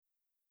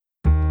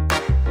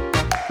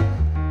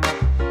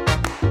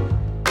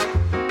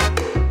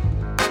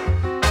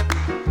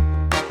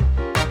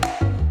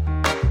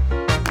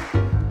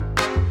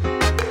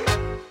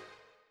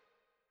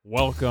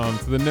Welcome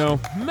to the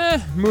No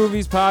Meh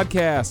Movies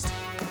Podcast.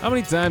 How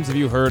many times have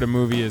you heard a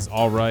movie is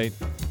all right,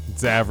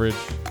 it's average,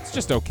 it's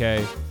just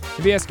okay?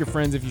 If you ask your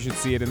friends if you should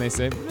see it and they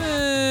say,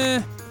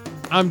 meh,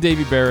 I'm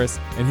Davey Barris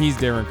and he's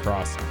Darren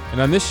Cross.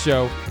 And on this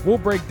show, we'll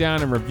break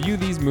down and review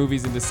these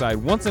movies and decide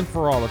once and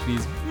for all if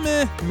these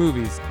meh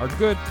movies are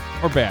good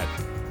or bad,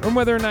 or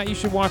whether or not you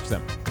should watch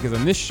them. Because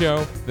on this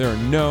show, there are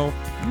no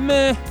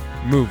meh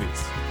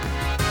movies.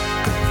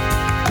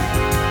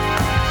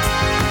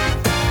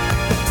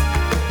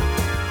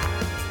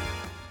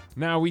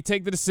 Now, we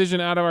take the decision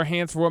out of our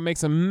hands for what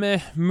makes a meh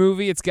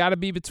movie. It's got to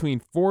be between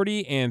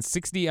 40 and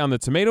 60 on the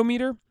tomato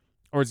meter,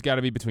 or it's got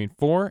to be between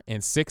 4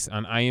 and 6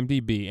 on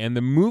IMDb. And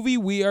the movie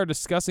we are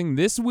discussing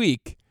this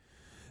week,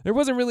 there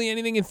wasn't really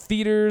anything in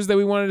theaters that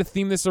we wanted to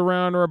theme this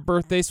around or a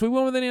birthday, so we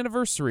went with an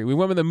anniversary. We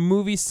went with a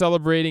movie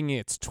celebrating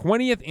its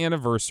 20th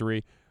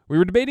anniversary. We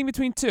were debating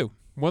between two.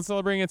 One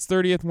celebrating its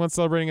 30th, one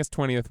celebrating its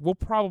 20th. We'll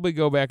probably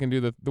go back and do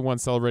the one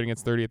celebrating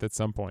its 30th at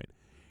some point.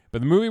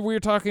 But the movie we're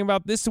talking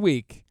about this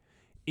week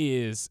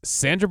is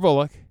Sandra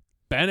Bullock,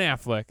 Ben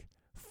Affleck,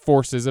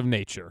 Forces of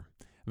Nature.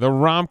 The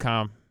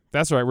rom-com.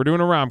 That's right, we're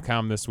doing a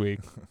rom-com this week.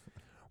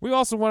 We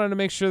also wanted to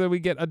make sure that we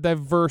get a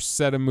diverse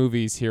set of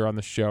movies here on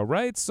the show,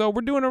 right? So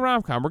we're doing a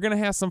rom-com. We're going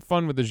to have some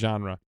fun with the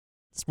genre.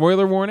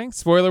 Spoiler warning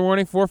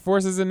for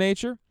Forces of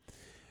Nature.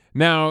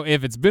 Now,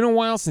 if it's been a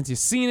while since you've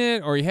seen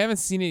it or you haven't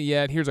seen it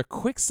yet, here's a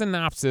quick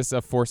synopsis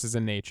of Forces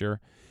of Nature.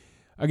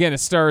 Again, it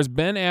stars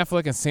Ben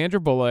Affleck and Sandra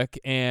Bullock,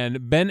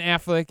 and Ben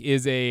Affleck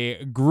is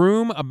a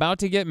groom about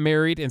to get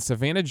married in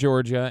Savannah,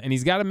 Georgia, and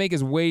he's got to make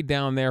his way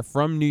down there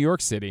from New York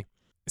City.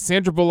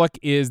 Sandra Bullock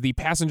is the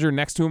passenger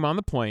next to him on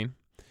the plane.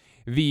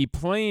 The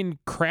plane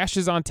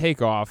crashes on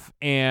takeoff,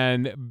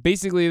 and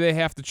basically they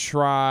have to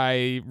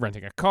try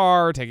renting a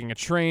car, taking a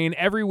train,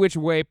 every which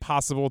way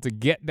possible to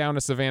get down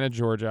to Savannah,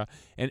 Georgia,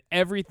 and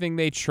everything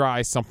they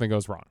try, something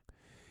goes wrong.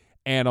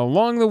 And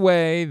along the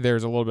way,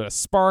 there's a little bit of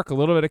spark, a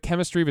little bit of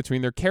chemistry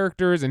between their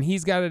characters, and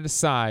he's got to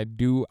decide,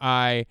 do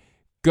I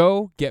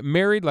go get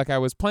married like I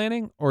was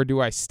planning, or do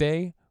I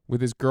stay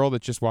with this girl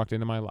that just walked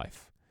into my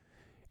life?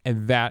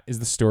 And that is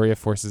the story of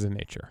Forces of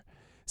Nature.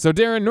 So,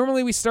 Darren,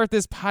 normally we start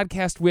this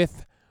podcast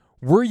with,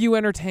 were you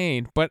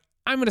entertained? But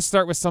I'm going to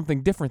start with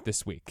something different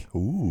this week.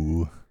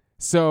 Ooh.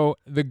 So,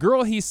 the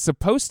girl he's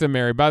supposed to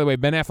marry, by the way,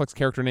 Ben Affleck's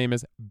character name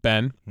is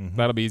Ben. Mm-hmm.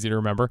 That'll be easy to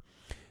remember.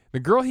 The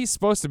girl he's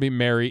supposed to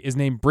marry is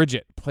named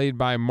Bridget, played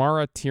by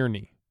Maura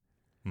Tierney.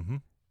 Mm-hmm.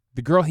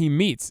 The girl he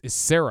meets is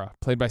Sarah,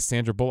 played by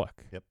Sandra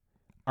Bullock. Yep.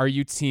 Are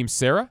you team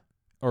Sarah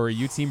or are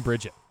you team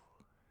Bridget?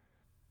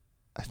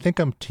 I think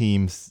I'm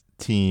team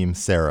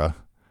Sarah.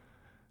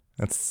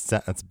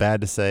 That's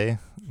bad to say,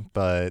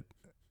 but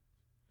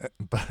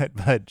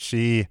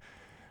she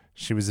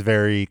was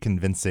very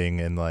convincing,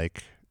 and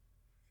like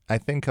I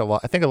think a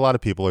lot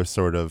of people are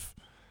sort of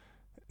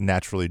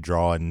naturally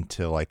drawn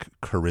to like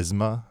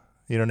charisma.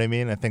 You know what I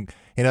mean? I think,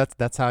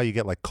 that's how you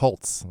get like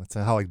cults. That's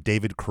how like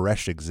David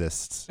Koresh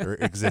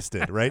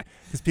existed, right?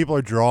 Because people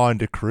are drawn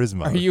to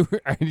charisma.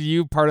 Are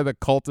you part of the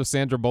cult of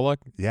Sandra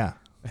Bullock? Yeah,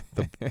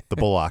 the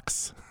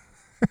Bullocks.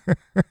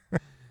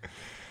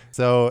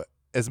 So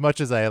as much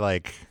as I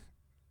like,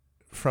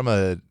 from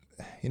a,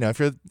 if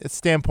you're a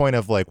standpoint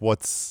of like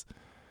what's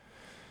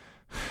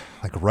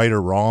like right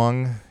or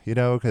wrong,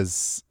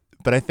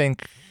 but I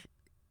think,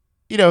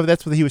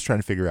 that's what he was trying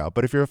to figure out.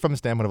 But if you're from a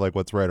standpoint of like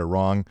what's right or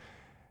wrong,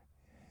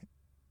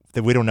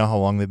 that we don't know how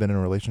long they've been in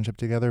a relationship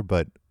together,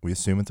 but we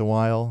assume it's a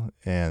while,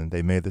 and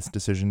they made this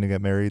decision to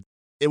get married.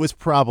 It was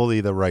probably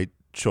the right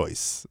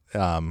choice,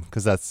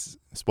 because that's,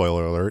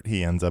 spoiler alert,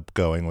 he ends up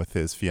going with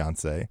his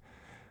fiance.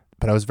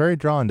 But I was very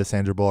drawn to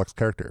Sandra Bullock's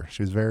character.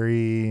 She was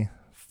very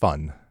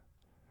fun.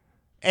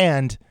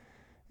 And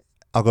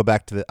I'll go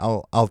back to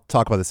I'll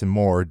talk about this in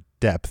more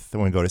depth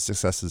when we go to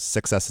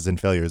successes and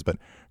failures, but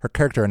her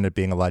character ended up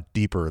being a lot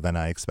deeper than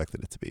I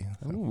expected it to be.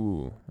 So.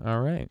 Ooh,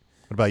 all right.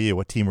 What about you?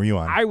 What team were you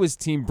on? I was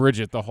team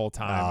Bridget the whole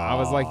time. I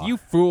was like, you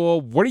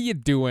fool, what are you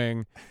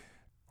doing?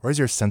 Where's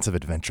your sense of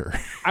adventure?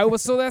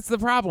 So that's the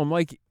problem.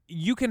 Like,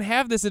 you can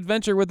have this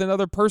adventure with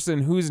another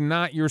person who's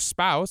not your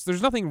spouse.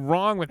 There's nothing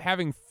wrong with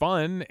having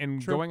fun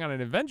and going on an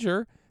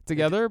adventure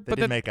together. They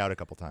did make out a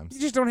couple times.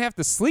 You just don't have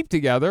to sleep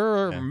together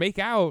or make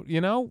out,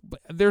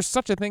 There's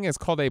such a thing as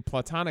called a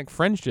platonic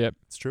friendship.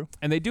 It's true.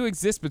 And they do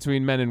exist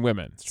between men and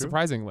women,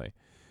 surprisingly.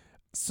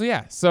 So,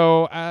 yeah.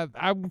 So,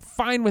 I'm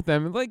fine with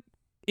them. Like,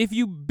 if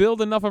you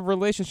build enough of a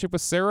relationship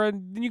with Sarah,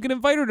 then you can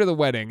invite her to the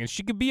wedding, and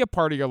she could be a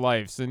part of your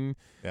lives, and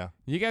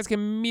you guys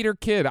can meet her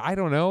kid. I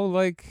don't know,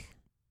 like,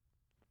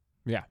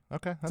 yeah.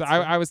 Okay. So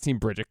I was team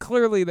Bridget.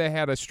 Clearly, they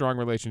had a strong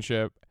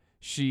relationship.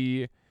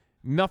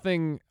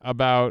 Nothing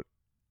about,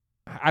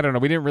 I don't know,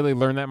 we didn't really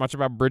learn that much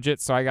about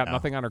Bridget, so I got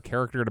nothing on her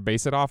character to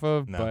base it off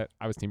of, but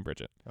I was team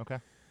Bridget. Okay.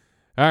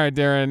 All right,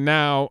 Darren.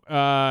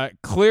 Now,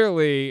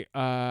 clearly,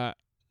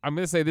 I'm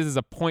going to say this is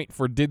a point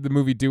for did the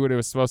movie do what it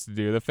was supposed to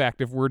do? The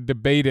fact if we're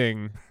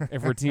debating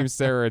if we're Team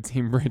Sarah or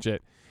Team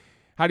Bridget.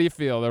 How do you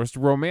feel? There was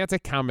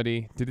romantic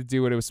comedy. Did it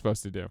do what it was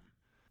supposed to do?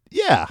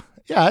 Yeah,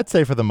 I'd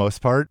say for the most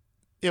part.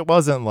 It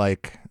wasn't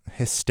like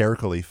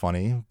hysterically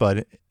funny,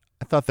 but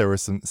I thought there were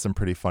some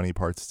pretty funny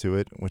parts to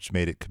it, which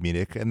made it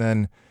comedic. And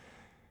then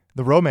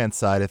the romance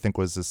side, I think,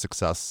 was a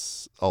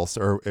success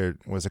also, or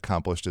it was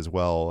accomplished as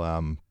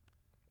well.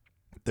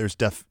 There's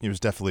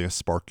definitely a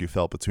spark you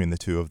felt between the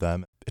two of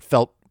them. It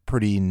felt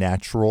pretty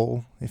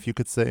natural, if you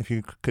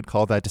could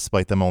call it that,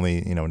 despite them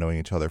only, knowing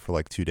each other for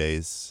like 2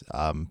 days.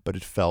 But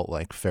it felt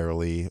like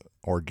fairly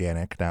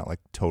organic, not like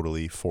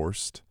totally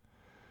forced.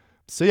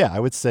 So yeah, I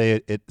would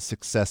say it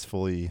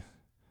successfully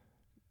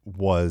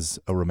was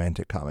a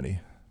romantic comedy.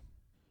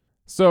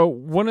 So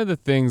one of the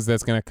things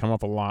that's going to come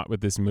up a lot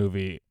with this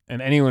movie, and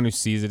anyone who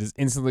sees it is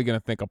instantly going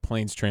to think of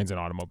Planes, Trains, and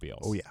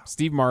Automobiles. Oh yeah.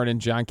 Steve Martin,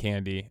 John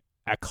Candy,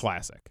 a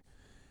classic.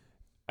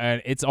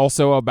 And it's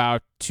also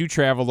about two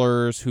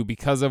travelers who,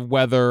 because of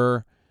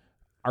weather,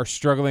 are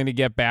struggling to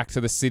get back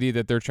to the city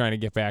that they're trying to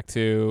get back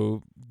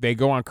to. They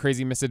go on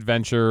crazy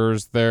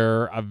misadventures.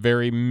 They're a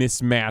very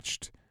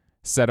mismatched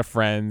set of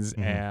friends,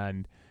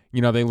 and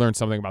they learn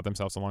something about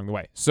themselves along the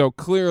way. So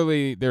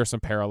clearly there are some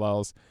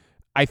parallels.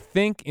 I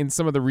think in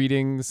some of the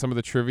reading, some of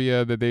the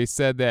trivia, that they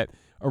said that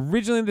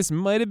originally this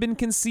might have been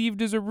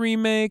conceived as a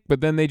remake,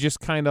 but then they just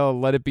kind of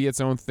let it be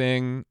its own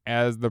thing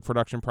as the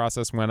production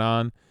process went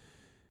on.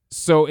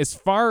 So as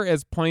far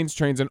as Planes,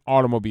 Trains, and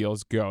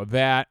Automobiles go,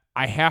 that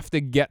I have to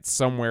get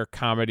somewhere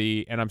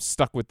comedy, and I'm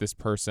stuck with this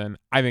person,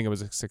 I think it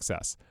was a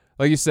success.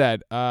 Like you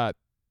said, there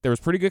was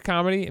pretty good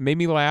comedy. It made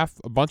me laugh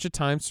a bunch of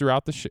times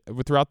throughout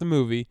the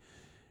movie.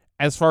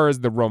 As far as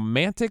the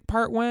romantic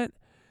part went,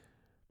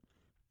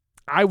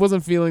 I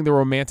wasn't feeling the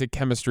romantic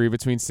chemistry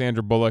between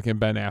Sandra Bullock and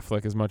Ben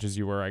Affleck as much as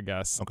you were, I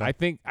guess. Okay.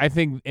 I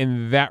think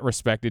in that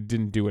respect, it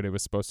didn't do what it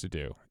was supposed to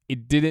do.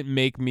 It didn't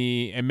make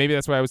me, and maybe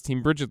that's why I was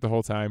Team Bridget the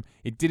whole time,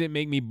 it didn't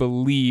make me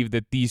believe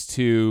that these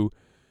two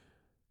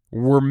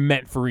were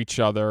meant for each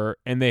other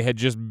and they had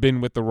just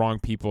been with the wrong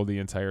people the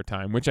entire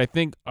time, which I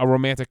think a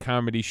romantic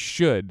comedy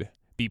should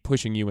be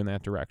pushing you in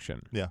that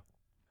direction. Yeah.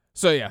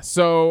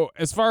 So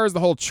as far as the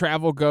whole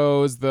travel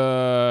goes,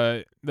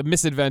 the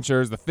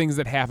misadventures, the things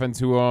that happen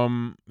to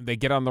them, they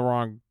get on the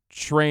wrong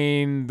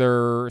train,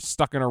 they're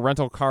stuck in a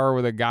rental car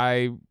with a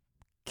guy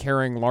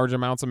carrying large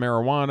amounts of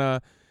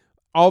marijuana.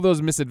 All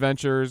those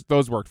misadventures,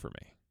 those worked for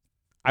me.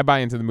 I buy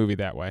into the movie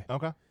that way.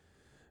 Okay.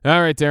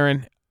 All right,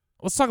 Darren.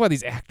 Let's talk about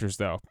these actors,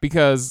 though,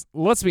 because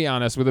let's be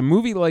honest, with a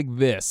movie like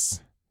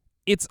this,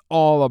 it's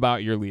all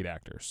about your lead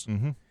actors.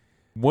 Mm-hmm.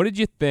 What did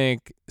you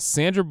think?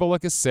 Sandra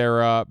Bullock as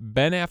Sarah,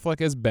 Ben Affleck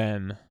as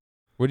Ben.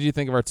 What did you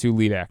think of our two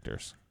lead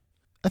actors?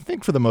 I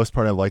think for the most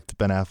part, I liked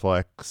Ben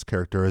Affleck's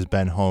character as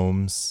Ben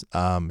Holmes.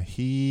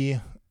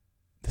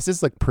 This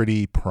is like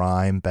pretty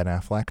prime Ben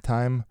Affleck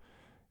time.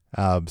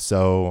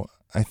 So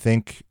I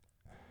think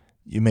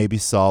you maybe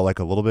saw like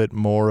a little bit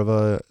more of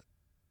a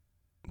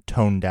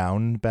toned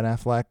down Ben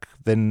Affleck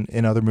than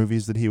in other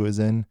movies that he was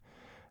in.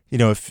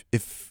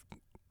 If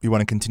you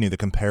want to continue the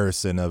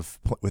comparison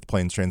with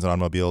Planes, Trains, and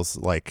Automobiles,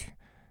 like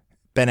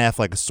Ben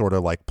Affleck is sort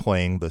of like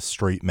playing the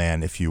straight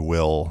man, if you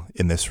will,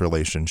 in this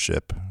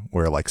relationship,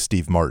 where like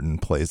Steve Martin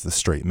plays the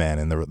straight man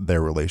in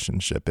their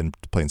relationship in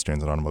Planes,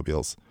 Trains, and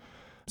Automobiles.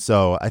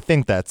 So I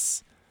think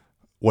that's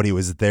what he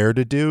was there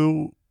to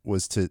do,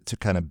 was to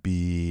kind of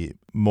be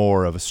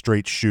more of a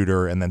straight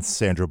shooter, and then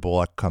Sandra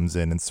Bullock comes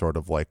in and sort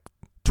of like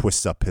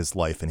twists up his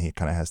life, and he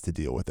kind of has to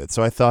deal with it.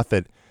 So I thought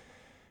that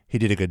he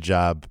did a good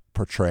job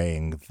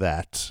portraying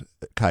that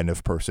kind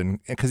of person,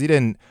 because he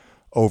didn't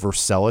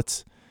oversell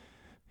it.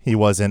 He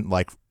wasn't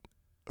like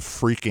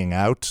freaking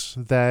out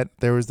that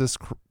there was this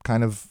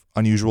kind of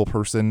unusual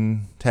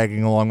person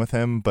tagging along with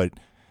him, but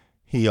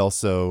he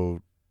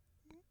also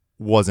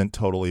wasn't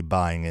totally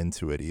buying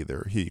into it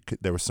either.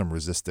 There was some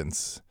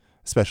resistance,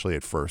 especially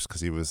at first,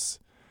 because he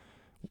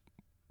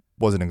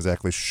wasn't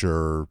exactly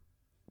sure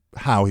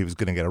how he was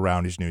going to get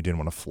around. He just knew he didn't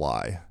want to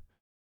fly.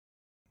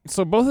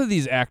 So both of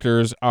these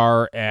actors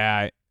are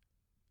at,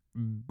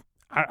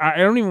 I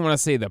don't even want to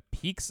say the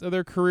peaks of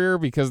their career,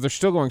 because they're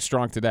still going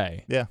strong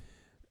today. Yeah.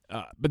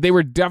 But they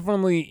were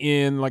definitely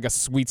in like a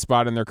sweet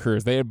spot in their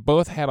careers. They had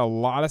both had a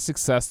lot of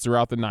success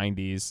throughout the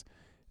 90s.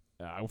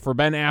 For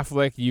Ben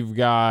Affleck, you've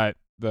got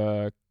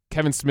the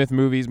Kevin Smith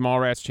movies,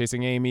 Mallrats,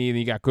 Chasing Amy. Then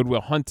you got Good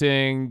Will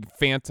Hunting,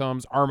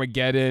 Phantoms,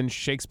 Armageddon,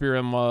 Shakespeare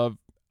in Love,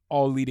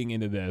 all leading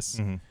into this.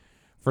 Mm-hmm.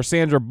 For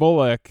Sandra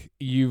Bullock,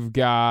 you've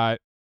got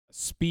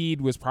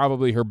Speed was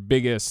probably her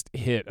biggest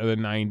hit of the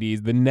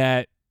 90s. The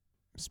Net,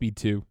 Speed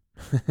 2.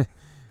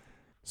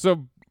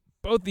 So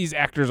both these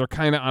actors are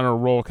kind of on a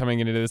roll coming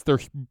into this. They're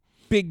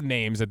big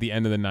names at the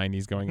end of the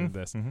 90s going into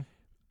this. Mm-hmm.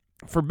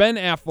 For Ben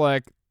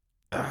Affleck,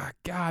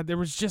 God, there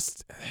was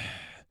just...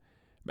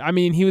 I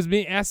mean, he was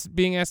being asked to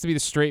be the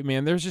straight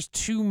man. There was just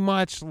too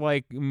much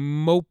like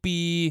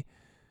mopey,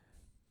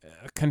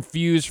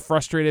 confused,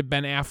 frustrated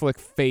Ben Affleck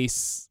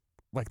face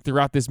like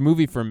throughout this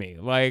movie for me.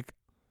 Like,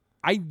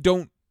 I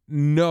don't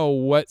know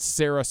what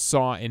Sarah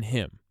saw in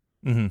him,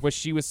 what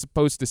she was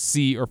supposed to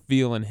see or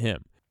feel in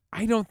him.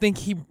 I don't think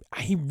he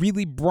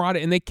really brought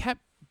it, and they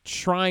kept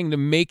trying to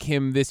make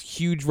him this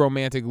huge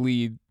romantic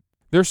lead.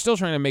 They're still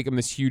trying to make him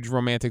this huge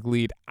romantic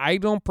lead. I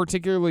don't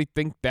particularly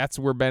think that's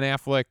where Ben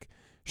Affleck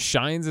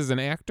shines as an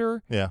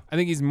actor. Yeah. I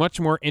think he's much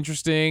more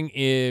interesting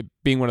in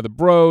being one of the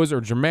bros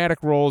or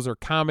dramatic roles or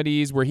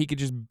comedies where he could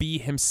just be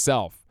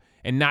himself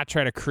and not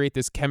try to create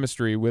this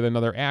chemistry with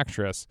another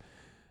actress.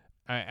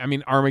 I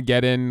mean,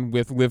 Armageddon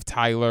with Liv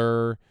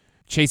Tyler,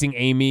 Chasing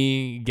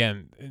Amy,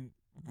 again,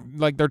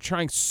 like they're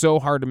trying so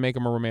hard to make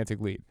him a romantic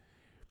lead.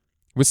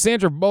 With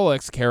Sandra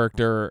Bullock's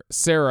character,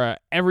 Sarah,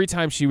 every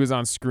time she was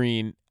on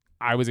screen,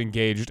 I was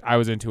engaged. I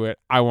was into it.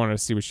 I wanted to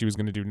see what she was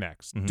going to do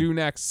next. Mm-hmm. Do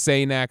next,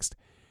 say next.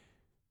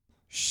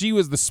 She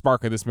was the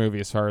spark of this movie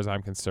as far as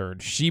I'm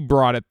concerned. She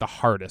brought it the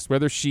hardest,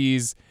 whether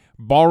she's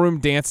ballroom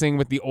dancing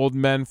with the old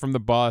men from the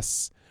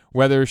bus,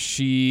 whether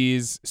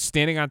she's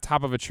standing on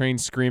top of a train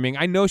screaming.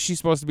 I know she's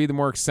supposed to be the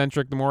more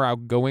eccentric, the more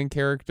outgoing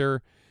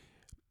character.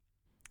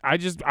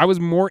 I was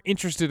more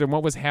interested in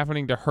what was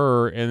happening to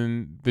her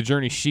and the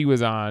journey she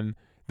was on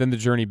than the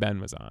journey Ben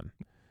was on.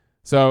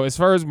 So as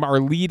far as our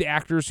lead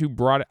actors who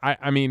brought it,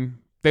 I mean,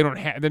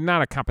 they're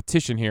not a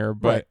competition here,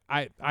 but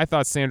right. I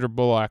thought Sandra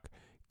Bullock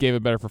gave a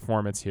better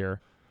performance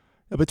here.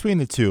 Between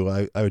the two,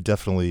 I would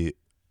definitely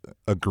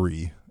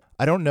agree.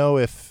 I don't know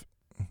if,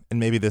 and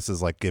maybe this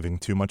is like giving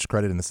too much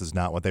credit and this is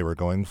not what they were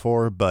going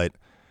for, but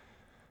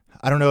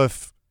I don't know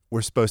if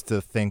we're supposed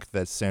to think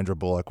that Sandra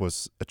Bullock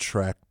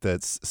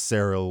that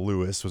Sarah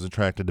Lewis was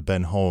attracted to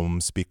Ben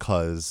Holmes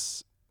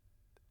because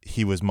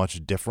he was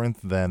much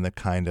different than the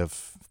kind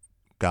of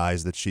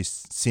guys that she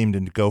seemed to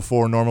go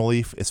for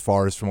normally, as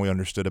far as from what we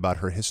understood about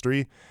her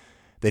history,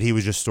 that he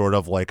was just sort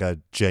of like a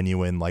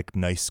genuine, like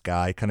nice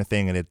guy kind of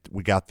thing. And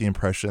we got the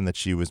impression that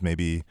she was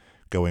maybe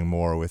going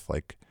more with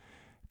like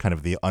kind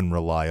of the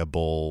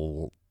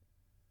unreliable,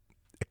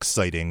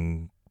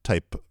 exciting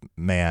type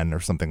man or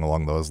something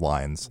along those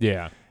lines.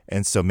 Yeah.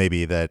 And so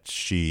maybe that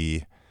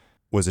she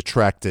was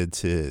attracted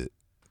to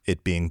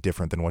it being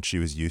different than what she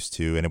was used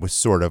to. And it was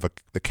sort of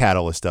the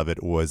catalyst of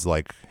it was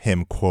like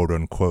him, quote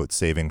unquote,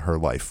 saving her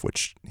life,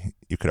 which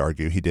you could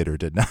argue he did or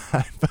did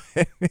not,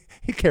 but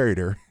he carried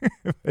her.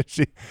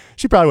 she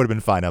probably would have been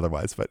fine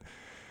otherwise. But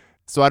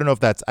so I don't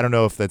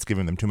know if that's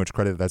giving them too much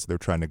credit. That's what they're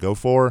trying to go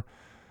for.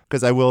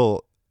 Because I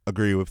will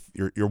agree with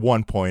your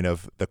one point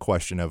of the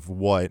question of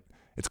what,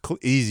 it's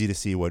easy to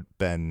see what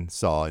Ben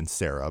saw in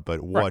Sarah,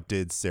 but what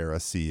did Sarah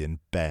see in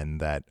Ben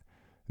that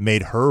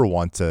made her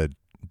want to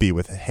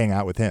hang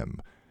out with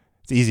him?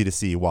 It's easy to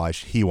see why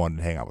he wanted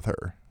to hang out with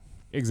her.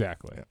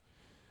 Exactly. Yeah.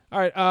 All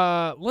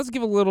right, let's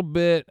give a little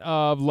bit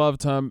of love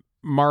to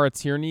Mara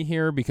Tierney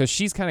here because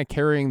she's kind of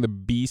carrying the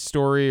B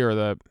story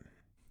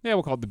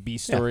we'll call it the B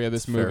story of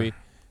this movie.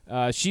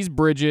 She's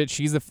Bridget.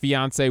 She's the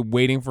fiance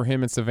waiting for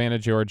him in Savannah,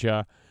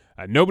 Georgia.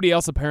 Nobody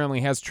else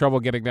apparently has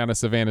trouble getting down to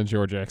Savannah,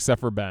 Georgia, except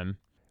for Ben.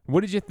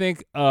 What did you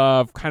think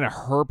of kind of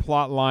her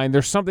plot line?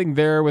 There's something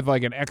there with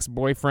like an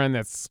ex-boyfriend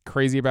that's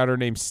crazy about her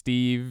named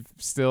Steve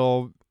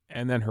still,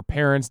 and then her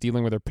parents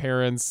dealing with her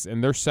parents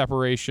and their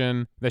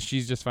separation that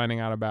she's just finding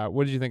out about.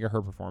 What did you think of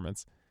her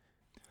performance?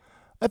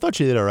 I thought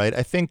she did all right.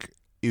 I think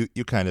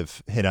you kind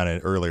of hit on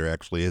it earlier,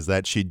 actually, is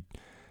that she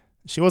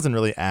wasn't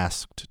really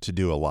asked to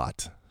do a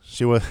lot.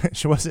 She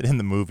wasn't in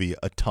the movie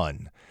a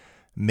ton.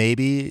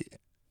 Maybe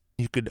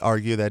you could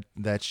argue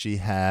that she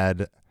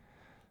had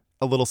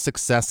a little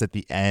success at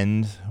the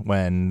end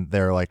when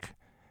they're like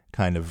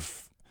kind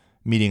of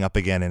meeting up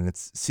again and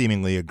it's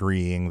seemingly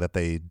agreeing that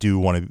they do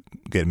want to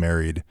get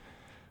married.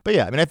 But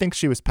yeah, I mean, I think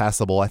she was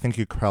passable. I think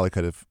you probably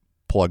could have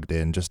plugged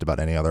in just about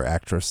any other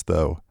actress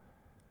though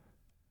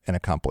and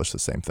accomplished the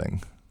same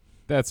thing.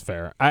 That's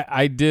fair.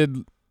 I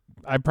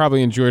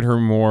probably enjoyed her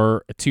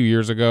more 2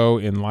 years ago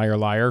in Liar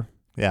Liar.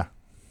 Yeah.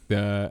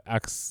 The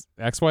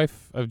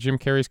ex-wife of Jim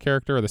Carrey's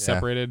character, or the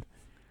separated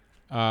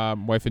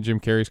wife of Jim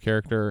Carrey's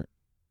character.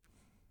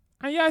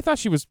 Yeah, I thought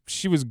she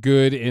was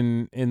good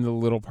in the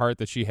little part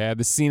that she had.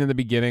 The scene in the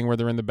beginning where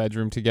they're in the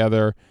bedroom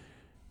together,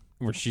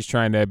 where she's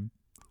trying to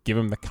give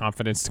him the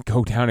confidence to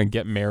go down and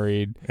get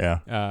married.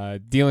 Yeah.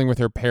 Dealing with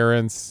her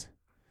parents.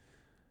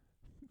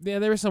 Yeah,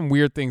 there were some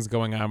weird things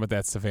going on with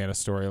that Savannah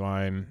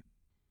storyline.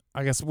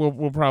 I guess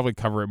we'll probably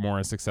cover it more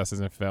in successes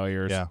and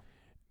failures. Yeah.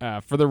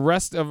 For the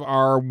rest of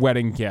our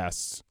wedding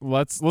guests,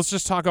 let's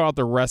just talk about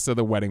the rest of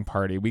the wedding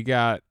party. We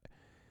got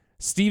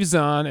Steve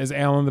Zahn as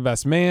Alan, the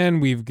best man.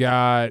 We've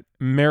got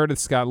Meredith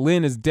Scott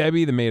Lynn as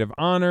Debbie, the maid of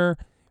honor.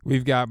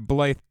 We've got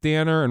Blythe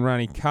Danner and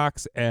Ronnie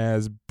Cox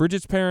as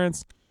Bridget's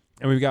parents.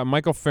 And we've got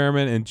Michael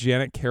Fairman and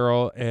Janet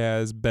Carroll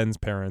as Ben's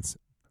parents.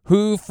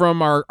 Who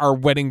from our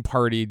wedding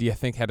party do you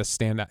think had the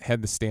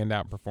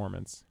standout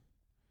performance?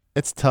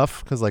 It's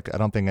tough because I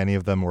don't think any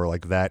of them were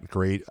like that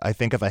great. I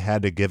think if I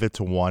had to give it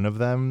to one of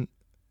them,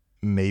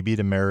 maybe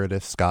to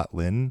Meredith Scott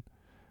Lynn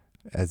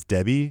as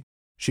Debbie.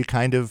 She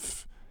kind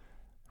of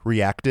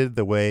reacted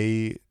the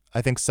way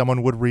I think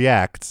someone would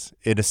react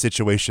in a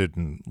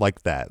situation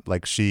like that.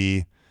 Like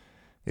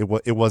it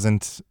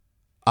wasn't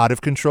out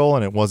of control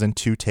and it wasn't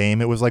too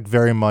tame. It was like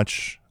very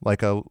much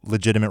like a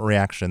legitimate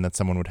reaction that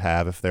someone would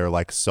have if they're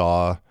like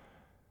saw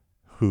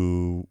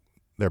who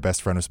their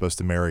best friend was supposed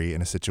to marry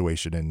in a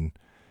situation and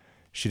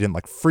she didn't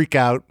like freak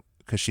out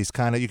because she's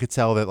kind of, you could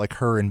tell that like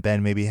her and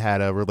Ben maybe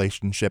had a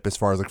relationship as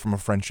far as like from a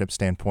friendship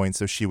standpoint.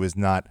 So she was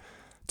not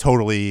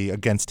totally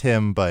against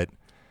him. But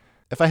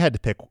if I had to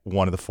pick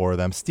one of the four of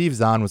them, Steve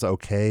Zahn was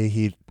okay.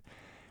 He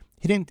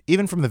didn't,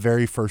 even from the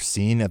very first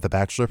scene at the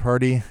bachelor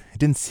party, he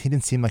didn't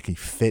seem like he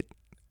fit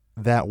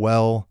that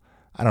well.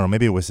 I don't know.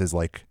 Maybe it was his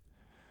like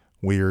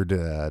weird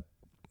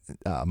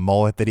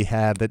mullet that he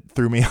had that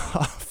threw me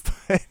off.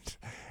 But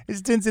it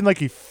just didn't seem like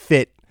he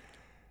fit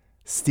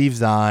Steve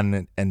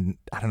Zahn, and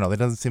I don't know. That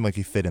doesn't seem like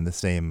he fit in the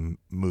same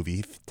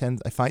movie.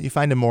 You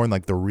find him more in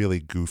like the really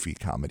goofy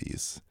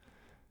comedies.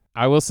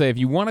 I will say, if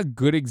you want a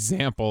good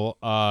example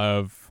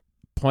of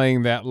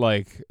playing that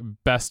like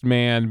best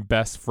man,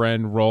 best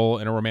friend role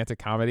in a romantic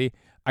comedy,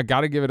 I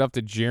got to give it up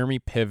to Jeremy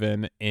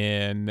Piven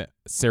in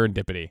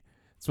Serendipity.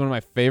 It's one of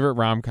my favorite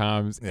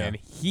rom-coms, and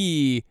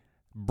he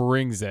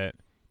brings it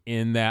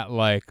in that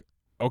like,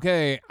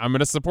 okay, I'm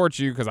gonna support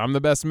you because I'm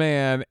the best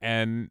man,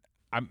 and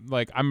I'm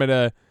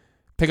gonna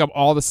pick up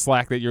all the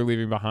slack that you're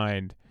leaving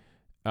behind,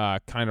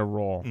 kind of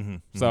role. Mm-hmm,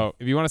 so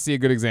if you want to see a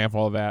good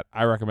example of that,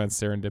 I recommend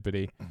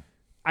Serendipity.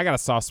 I got a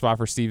soft spot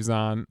for Steve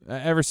Zahn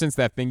ever since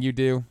That Thing You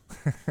Do.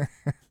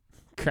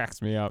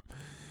 Cracks me up.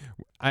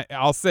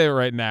 I'll say it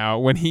right now.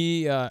 When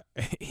he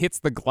hits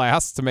the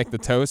glass to make the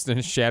toast and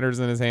it shatters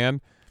in his hand,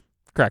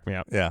 crack me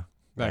up. Yeah.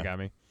 That got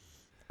me.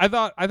 I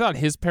thought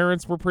his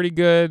parents were pretty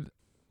good.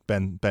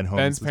 Ben's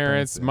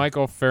parents, yeah.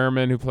 Michael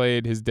Fairman, who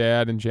played his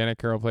dad, and Janet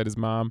Carroll played his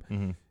mom.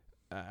 Mm-hmm.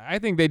 I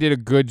think they did a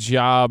good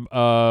job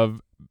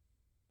of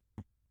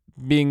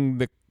being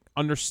the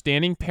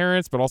understanding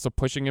parents, but also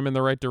pushing him in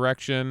the right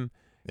direction.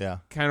 Yeah.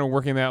 Kind of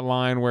working that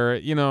line where,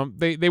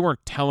 they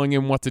weren't telling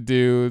him what to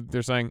do.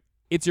 They're saying,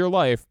 it's your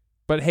life,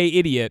 but hey,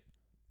 idiot,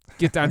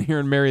 get down here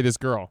and marry this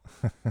girl.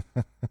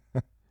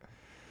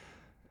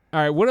 All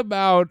right, what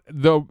about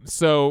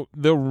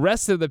the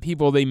rest of the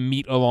people they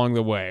meet along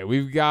the way?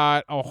 We've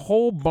got a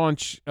whole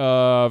bunch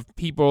of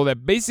people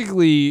that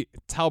basically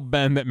tell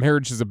Ben that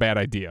marriage is a bad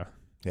idea.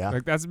 Yeah.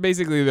 Like that's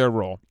basically their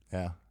role.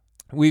 Yeah.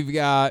 We've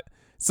got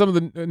some of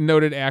the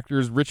noted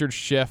actors. Richard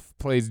Schiff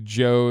plays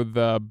Joe,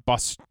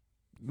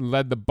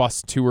 led the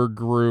bus tour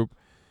group.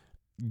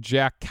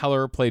 Jack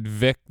Keller played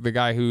Vic, the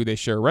guy who they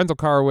share a rental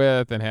car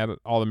with and had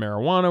all the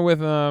marijuana with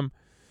him.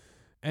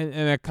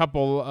 And a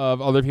couple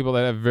of other people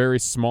that have very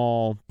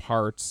small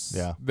parts.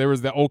 Yeah. There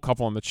was the old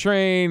couple on the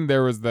train.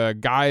 There was the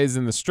guys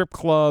in the strip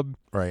club.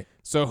 Right.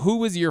 So who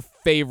was your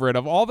favorite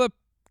of all the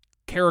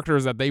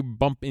characters that they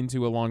bump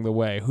into along the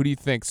way? Who do you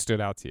think stood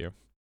out to you?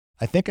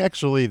 I think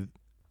actually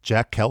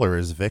Jack Keller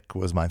as Vic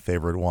was my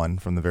favorite one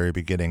from the very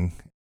beginning.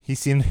 He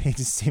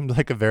just seemed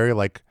like a very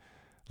like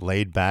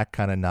laid back,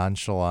 kind of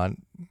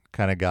nonchalant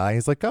kind of guy.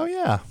 He's like, oh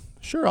yeah,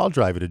 sure, I'll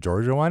drive you to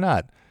Georgia. Why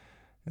not?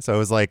 So it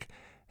was like,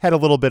 had a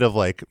little bit of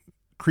like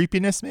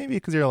creepiness maybe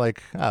because you're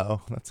like,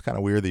 oh, that's kind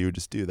of weird that you would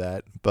just do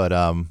that. But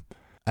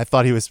I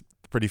thought he was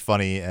pretty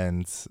funny,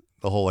 and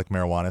the whole like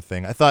marijuana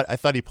thing. I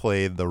thought he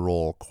played the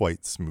role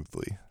quite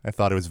smoothly. I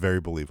thought it was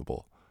very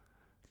believable.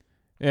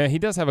 Yeah, he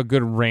does have a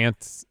good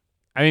rant.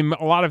 I mean,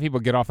 a lot of people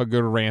get off a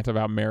good rant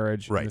about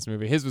marriage in this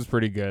movie. His was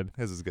pretty good.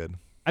 His is good.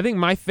 I think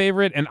my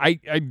favorite, and I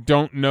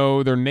don't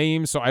know their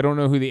names, so I don't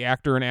know who the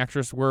actor and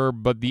actress were,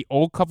 but the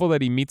old couple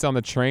that he meets on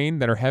the train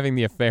that are having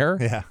the affair.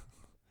 Yeah.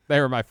 They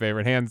were my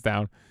favorite, hands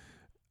down.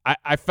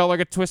 I felt like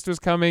a twist was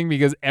coming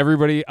because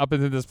everybody up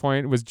until this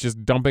point was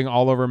just dumping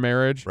all over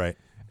marriage. Right.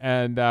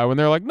 And when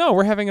they're like, no,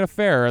 we're having an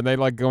affair, and they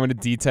like go into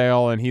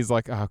detail, and he's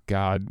like, oh,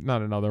 God,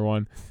 not another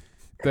one.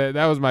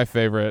 That was my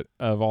favorite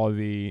of all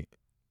the,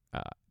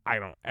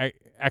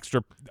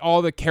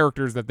 all the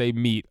characters that they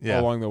meet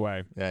along the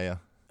way. Yeah.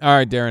 All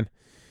right, Darren.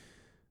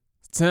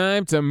 It's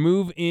time to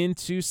move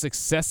into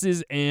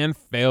successes and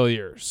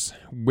failures.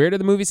 Where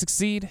did the movie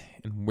succeed,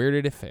 and where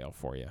did it fail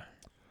for you?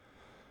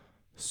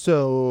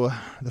 So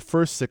the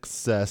first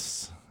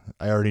success,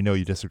 I already know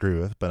you disagree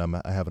with, but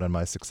I have it on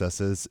my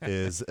successes,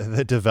 is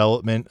the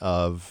development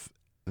of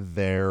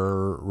their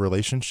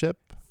relationship.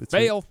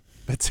 Fail.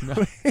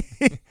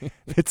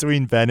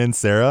 Between Ben and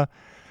Sarah.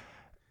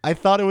 I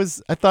thought it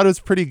was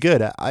pretty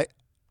good. I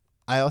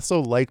also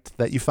liked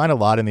that you find a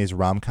lot in these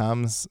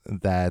rom-coms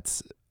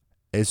that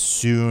as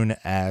soon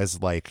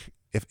as like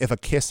if a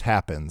kiss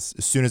happens,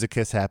 as soon as a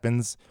kiss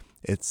happens,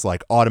 it's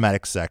like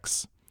automatic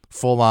sex.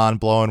 Full on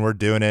blowing, we're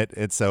doing it,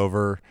 it's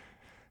over.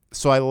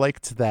 So I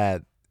liked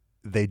that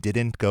they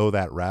didn't go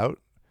that route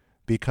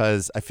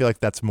because I feel like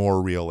that's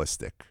more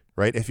realistic,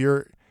 right? If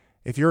you're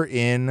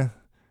in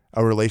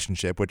a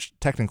relationship, which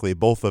technically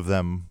both of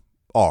them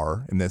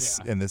are in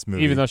this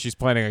movie, even though she's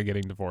planning on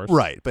getting divorced,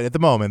 right? But at the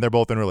moment, they're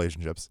both in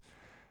relationships.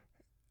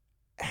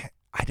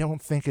 I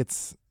don't think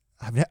it's.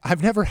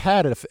 I've never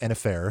had an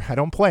affair. I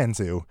don't plan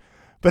to,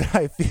 but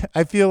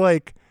I feel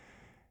like.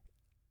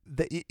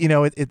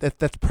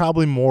 That's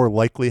probably more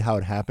likely how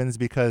it happens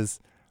because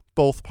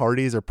both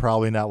parties are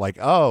probably not like,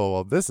 oh,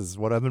 well, this is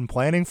what I've been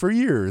planning for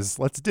years.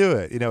 Let's do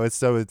it.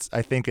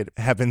 I think it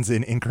happens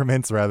in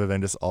increments rather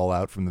than just all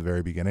out from the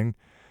very beginning.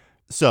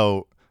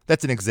 So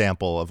that's an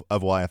example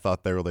of why I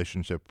thought their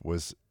relationship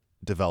was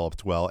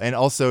developed well. And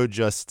also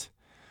just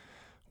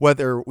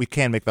whether we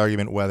can make the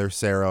argument whether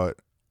Sarah,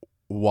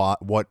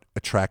 what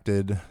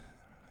attracted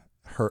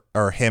her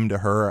or him to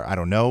her, I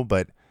don't know,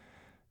 but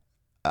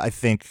I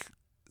think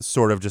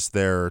sort of just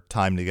their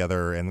time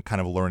together and kind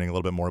of learning a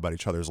little bit more about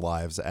each other's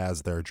lives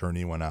as their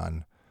journey went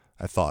on,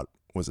 I thought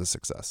was a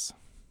success.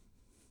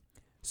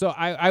 So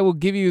I will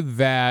give you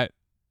that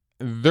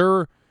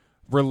their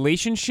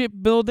relationship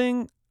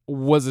building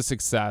was a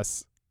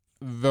success.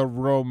 The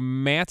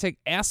romantic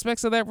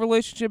aspects of that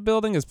relationship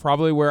building is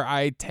probably where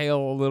I tail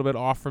a little bit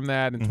off from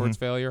that and towards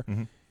failure.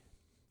 Mm-hmm.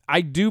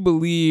 I do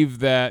believe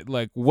that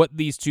like what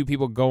these two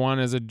people go on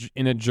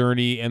in a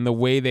journey and the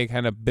way they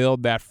kind of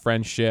build that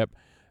friendship,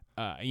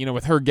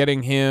 with her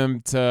getting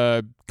him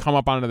to come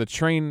up onto the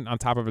train, on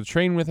top of a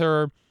train with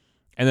her,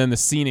 and then the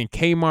scene in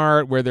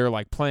Kmart where they're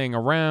like playing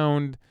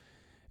around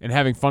and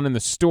having fun in the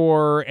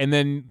store, and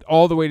then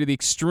all the way to the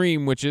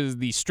extreme, which is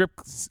the strip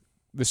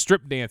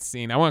dance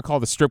scene. I want to call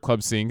it the strip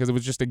club scene because it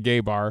was just a gay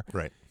bar.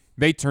 Right.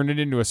 They turned it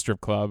into a strip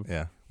club.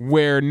 Yeah.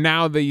 Where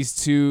now these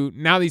two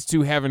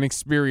have an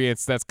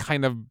experience that's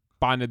kind of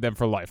bonded them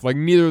for life. Like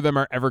neither of them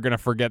are ever going to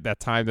forget that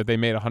time that they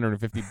made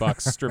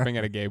 $150 stripping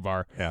at a gay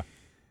bar. Yeah.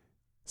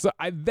 So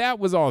that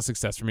was all a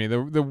success for me.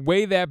 The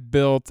way that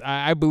built,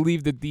 I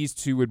believed that these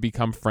two would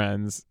become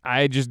friends.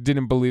 I just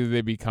didn't believe that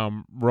they'd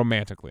become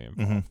romantically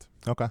involved.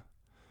 Okay.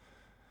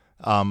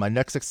 My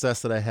next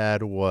success that I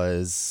had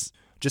was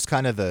just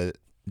kind of the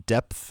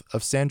depth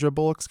of Sandra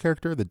Bullock's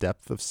character, the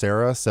depth of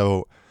Sarah.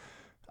 So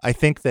I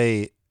think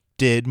they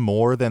did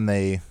more than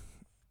they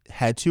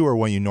had to, or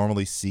what you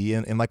normally see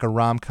in like a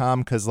rom-com,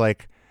 because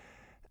like,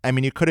 I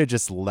mean, you could have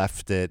just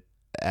left it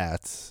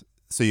at,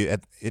 so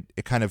it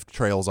kind of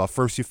trails off.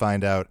 First you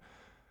find out,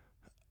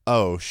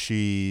 I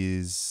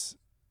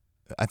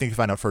think you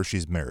find out first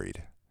she's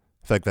married.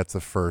 I feel like that's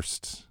the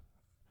first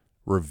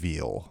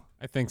reveal.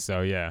 I think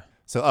so, yeah.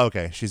 So,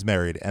 okay, she's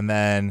married. And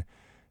then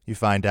you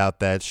find out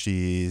that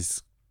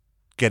she's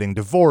getting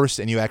divorced,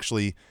 and you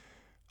actually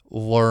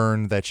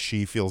learn that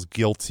she feels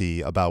guilty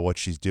about what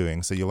she's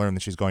doing. So you learn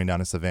that she's going down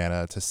to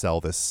Savannah to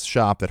sell this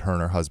shop that her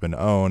and her husband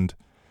owned.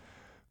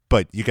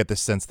 But you get the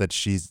sense that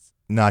she's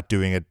not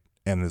doing it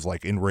and is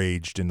like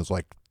enraged and is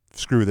like,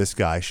 screw this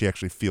guy. She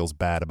actually feels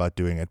bad about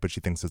doing it, but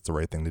she thinks it's the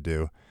right thing to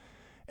do.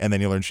 And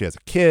then you learn she has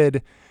a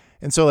kid.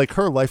 And so like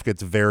her life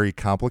gets very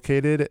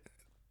complicated.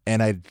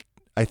 And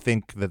I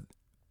think that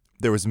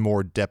there was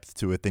more depth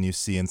to it than you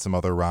see in some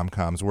other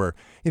rom-coms where,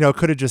 they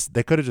could have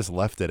just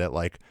left it at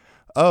like,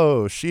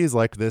 oh, she's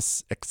like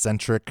this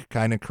eccentric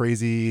kind of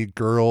crazy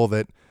girl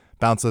that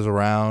bounces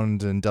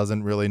around and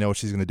doesn't really know what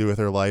she's going to do with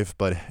her life,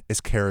 but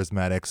is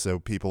charismatic, so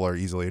people are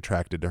easily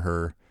attracted to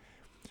her.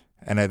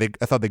 And I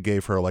thought they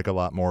gave her like a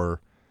lot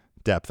more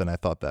depth, and I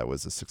thought that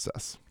was a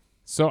success.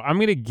 So I'm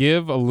going to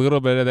give a little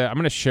bit of that. I'm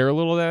going to share a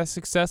little of that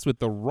success with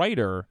the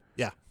writer,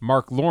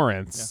 Mark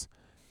Lawrence. Yeah.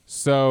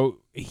 So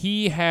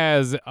he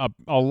has a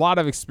lot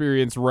of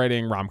experience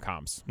writing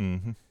rom-coms.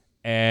 Mm-hmm.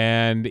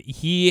 And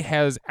he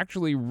has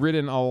actually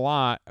written a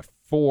lot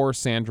for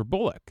Sandra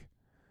Bullock.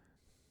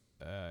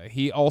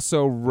 He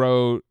also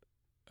wrote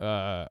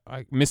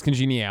Miss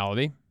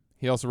Congeniality.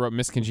 He also wrote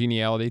Miss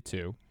Congeniality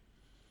 2.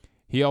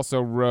 He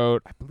also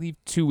wrote, I believe,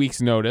 2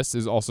 Weeks' Notice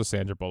is also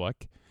Sandra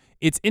Bullock.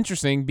 It's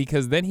interesting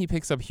because then he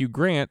picks up Hugh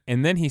Grant,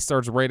 and then he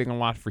starts writing a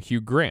lot for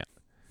Hugh Grant.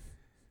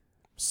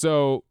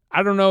 So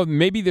I don't know,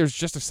 maybe there's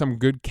just some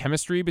good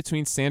chemistry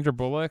between Sandra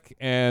Bullock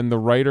and the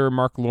writer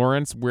Mark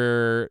Lawrence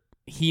where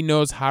he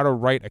knows how to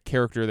write a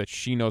character that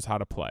she knows how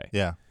to play.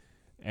 Yeah.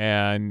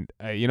 And,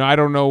 I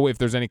don't know if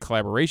there's any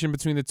collaboration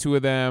between the two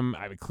of them.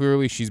 I mean,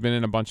 clearly she's been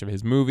in a bunch of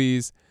his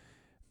movies.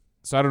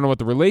 So I don't know what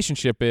the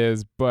relationship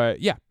is, but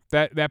yeah,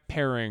 that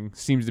pairing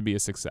seems to be a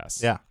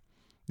success. Yeah.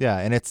 Yeah,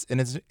 and it's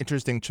an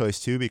interesting choice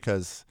too,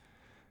 because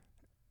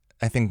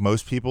I think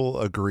most people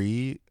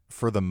agree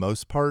for the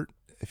most part,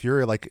 if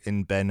you're like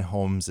in Ben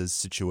Holmes'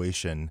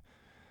 situation,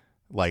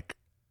 like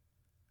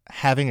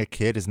having a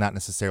kid does not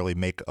necessarily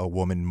make a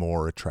woman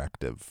more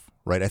attractive,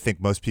 right? I think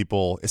most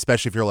people,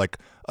 especially if you're like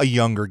a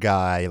younger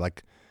guy,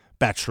 like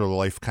bachelor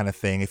life kind of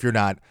thing, if you're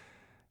not,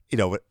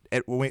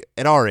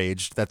 at our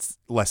age, that's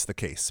less the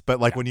case. But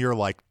like when you're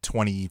like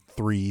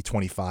 23,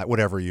 25,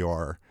 whatever you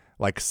are,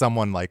 like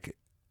someone like,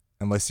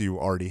 unless you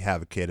already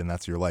have a kid and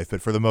that's your life,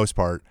 but for the most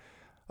part,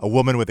 a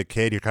woman with a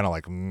kid, you're kind of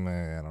like,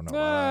 I don't know.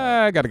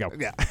 I gotta go.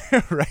 Yeah,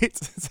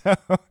 right.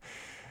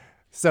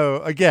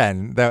 So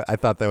again, I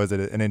thought that was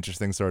an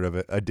interesting sort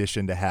of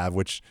addition to have,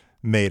 which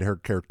made her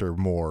character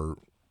more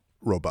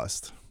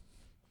robust.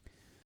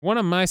 One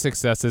of my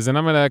successes, and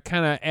I'm gonna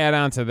kind of add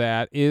on to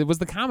that, it was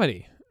the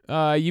comedy.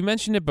 You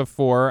mentioned it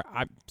before.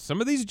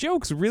 Some of these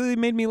jokes really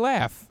made me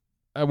laugh.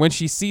 When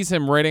she sees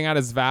him writing out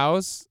his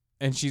vows,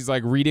 and she's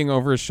like reading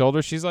over his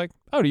shoulder, she's like,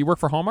 "Oh, do you work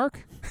for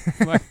Hallmark?"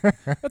 I'm like,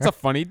 that's a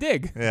funny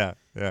dig. Yeah.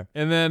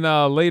 And then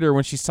later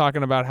when she's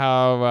talking about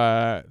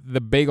how the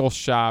bagel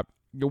shop,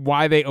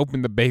 why they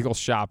opened the bagel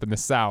shop in the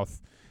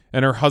South,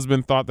 and her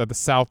husband thought that the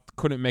South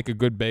couldn't make a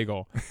good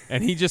bagel,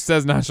 and he just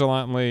says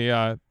nonchalantly,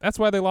 "That's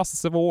why they lost the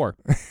Civil War."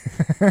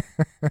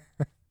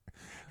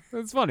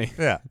 It's funny.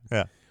 Yeah.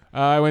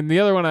 When the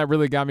other one that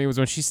really got me was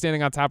when she's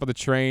standing on top of the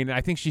train.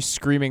 I think she's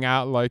screaming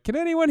out like, "Can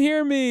anyone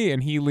hear me?"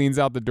 And he leans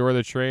out the door of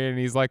the train and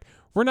he's like,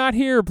 "We're not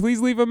here. Please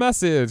leave a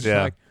message."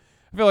 Yeah. Like,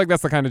 I feel like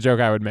that's the kind of joke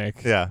I would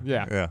make. Yeah.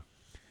 Yeah.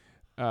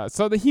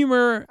 So the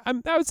humor, I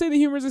would say the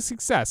humor is a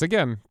success.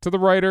 Again, to the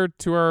writer,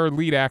 to our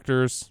lead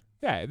actors.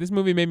 Yeah, this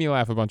movie made me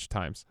laugh a bunch of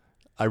times.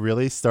 I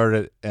really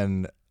started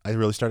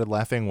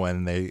laughing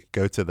when they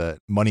go to the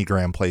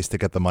MoneyGram place to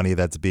get the money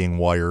that's being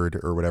wired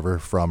or whatever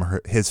from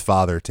his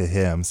father to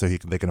him so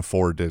they can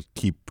afford to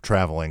keep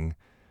traveling.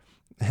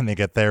 And they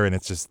get there and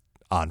it's just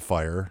on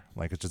fire,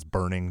 like it's just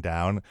burning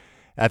down.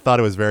 I thought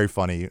it was very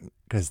funny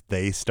because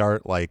they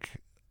start like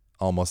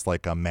almost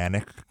like a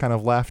manic kind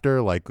of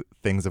laughter, like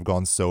things have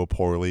gone so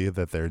poorly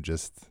that they're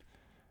just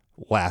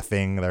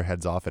laughing their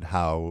heads off at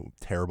how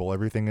terrible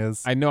everything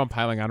is. I know I'm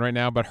piling on right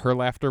now, but her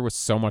laughter was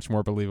so much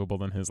more believable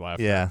than his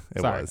laughter. Yeah,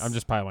 it Sorry, was. I'm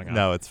just piling on.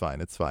 No, it's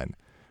fine. It's fine.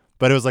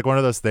 But it was like one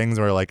of those things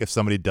where like if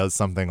somebody does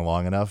something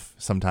long enough,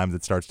 sometimes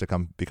it starts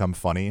to become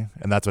funny.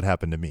 And that's what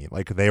happened to me.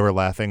 Like they were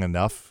laughing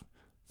enough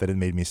that it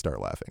made me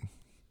start laughing.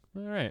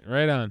 All right,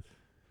 right on.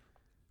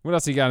 What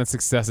else you got in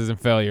successes and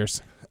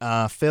failures?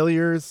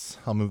 Failures.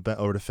 I'll move back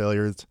over to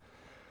failures.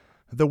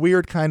 The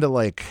weird kind of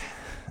like,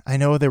 I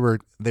know they were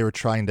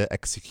trying to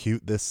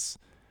execute this.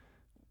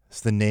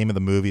 The name of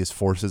the movie is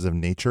Forces of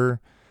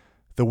Nature.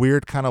 The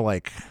weird kind of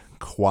like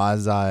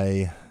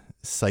quasi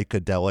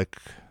psychedelic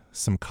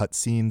some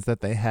cutscenes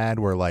that they had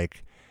where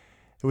like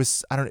it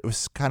was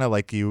kind of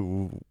like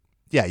you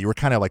were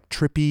kind of like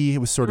trippy. It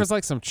was sort of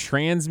like some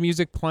trance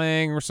music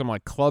playing or some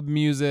like club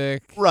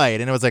music. Right,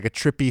 and it was like a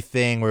trippy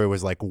thing where it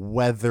was like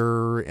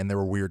weather and there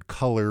were weird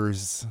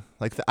colors.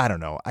 Like I don't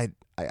know.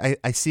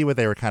 I see what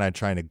they were kind of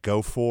trying to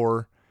go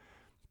for,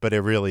 but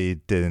it really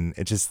didn't.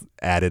 It just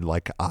added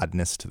like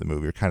oddness to the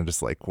movie. You're kind of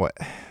just like, what?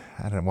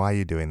 I don't know. Why are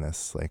you doing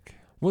this? Like,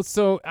 well,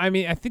 so, I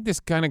mean, I think this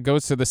kind of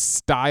goes to the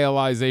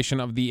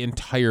stylization of the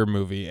entire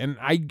movie. And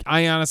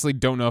I honestly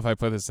don't know if I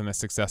put this in the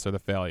success or the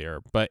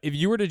failure. But if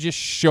you were to just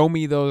show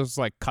me those,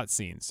 like, cut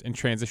scenes and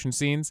transition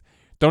scenes,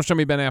 don't show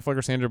me Ben Affleck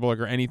or Sandra Bullock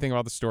or anything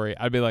about the story,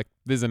 I'd be like,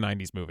 this is a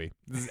 90s movie.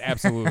 This is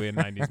absolutely a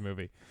 90s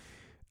movie.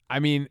 I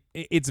mean,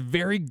 it's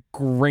very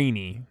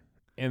grainy.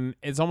 And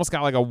it's almost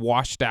got, like, a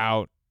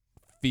washed-out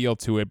feel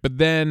to it. But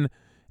then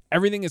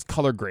everything is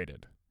color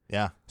graded.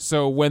 Yeah.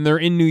 So when they're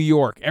in New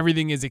York,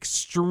 everything is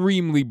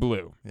extremely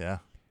blue. Yeah.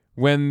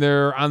 When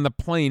they're on the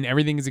plane,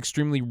 everything is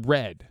extremely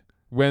red.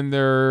 When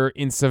they're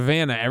in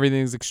Savannah,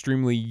 everything is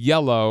extremely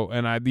yellow.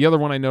 And the other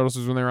one I noticed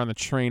was when they were on the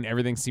train,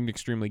 everything seemed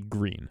extremely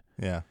green.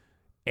 Yeah.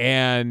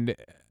 And,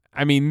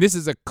 I mean, this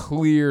is a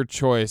clear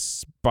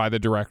choice by the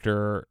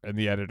director and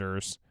the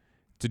editors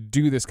to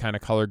do this kind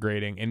of color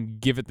grading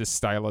and give it this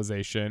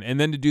stylization and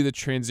then to do the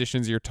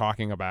transitions you're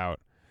talking about.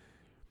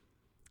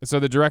 So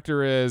the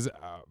director is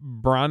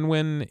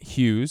Bronwyn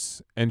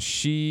Hughes, and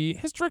she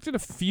has directed a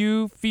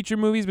few feature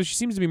movies, but she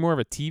seems to be more of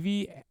a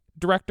TV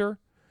director.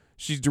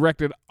 She's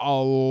directed a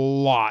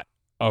lot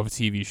of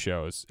TV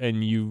shows,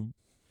 and you've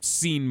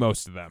seen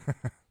most of them.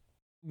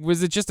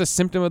 Was it just a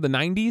symptom of the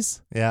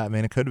 90s? Yeah, I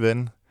mean, it could have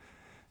been.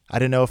 I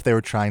didn't know if they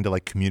were trying to,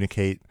 like,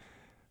 communicate,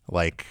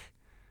 like,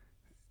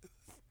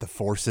 the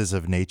forces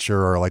of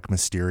nature are, like,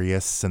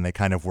 mysterious, and they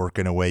kind of work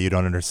in a way you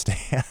don't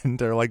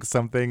understand, or, like,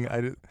 something.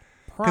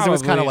 Because it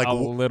was kind of like a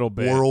little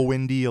bit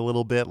whirlwindy, a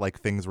little bit, like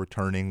things were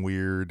turning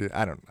weird.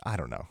 I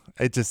don't know.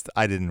 I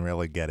didn't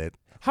really get it.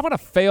 How about a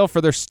fail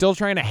for they're still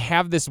trying to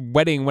have this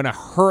wedding when a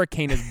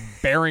hurricane is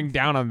bearing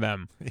down on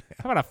them? Yeah.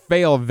 How about a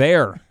fail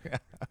there? Yeah.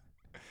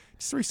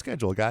 Just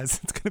reschedule, guys.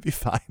 It's going to be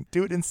fine.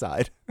 Do it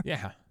inside.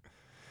 Yeah.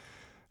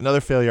 Another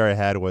failure I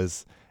had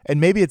was,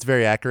 and maybe it's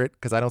very accurate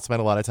because I don't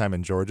spend a lot of time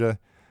in Georgia,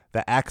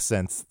 the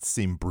accents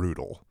seem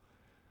brutal.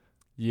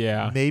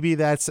 Yeah. Maybe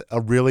that's a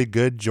really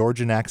good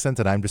Georgian accent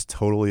and I'm just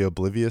totally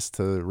oblivious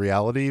to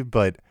reality,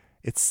 but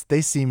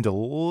they seemed a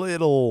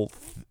little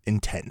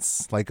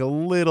intense, like a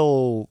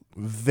little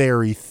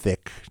very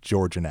thick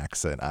Georgian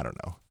accent. I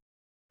don't know.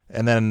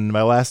 And then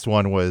my last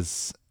one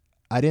was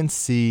I didn't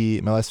see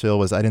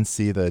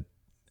the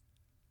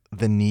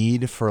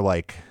need for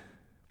like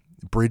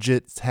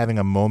Bridget having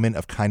a moment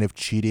of kind of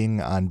cheating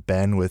on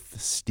Ben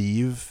with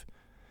Steve.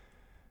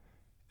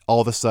 All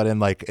of a sudden,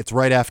 like, it's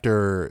right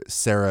after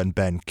Sarah and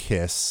Ben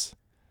kiss,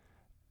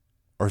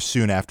 or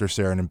soon after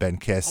Sarah and Ben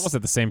kiss. Almost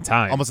at the same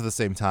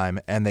time.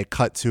 And they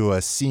cut to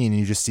a scene, and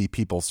you just see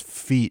people's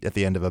feet at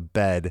the end of a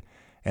bed,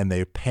 and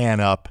they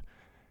pan up,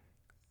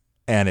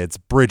 and it's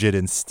Bridget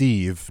and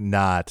Steve,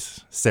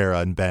 not Sarah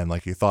and Ben,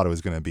 like you thought it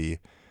was going to be.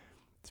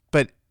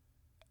 But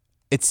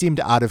it seemed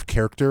out of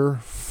character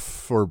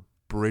for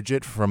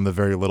Bridget from the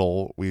very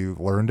little we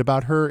learned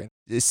about her.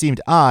 It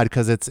seemed odd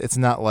because it's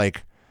not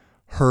like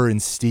her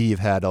and Steve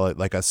had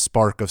like a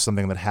spark of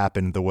something that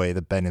happened the way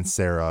that Ben and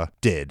Sarah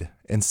did.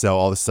 And so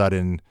all of a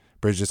sudden,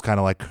 Bridget's just kind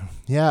of like,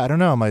 yeah, I don't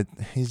know.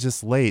 He's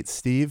just late.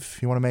 Steve,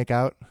 you want to make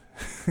out?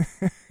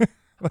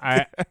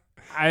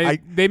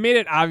 They made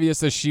it obvious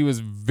that she was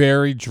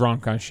very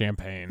drunk on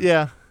champagne.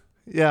 Yeah,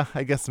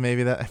 I guess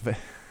maybe that. But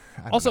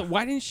Also,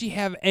 why didn't she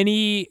have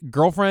any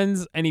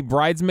girlfriends, any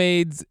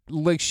bridesmaids?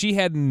 Like, she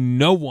had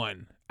no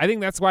one. I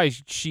think that's why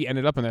she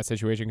ended up in that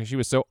situation, because she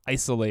was so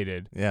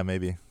isolated. Yeah,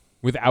 maybe.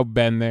 Without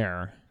Ben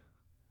there.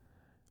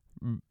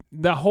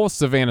 The whole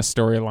Savannah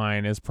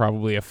storyline is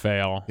probably a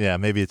fail. Yeah,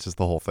 maybe it's just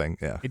the whole thing.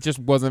 Yeah. It just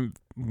wasn't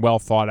well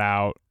thought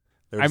out.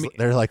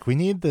 They're like, we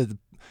need the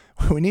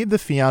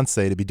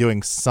fiance to be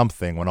doing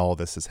something when all of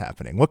this is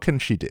happening. What can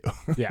she do?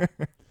 Yeah.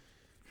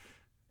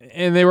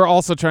 And they were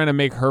also trying to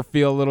make her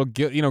feel a little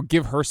guilt,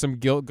 give her some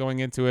guilt going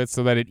into it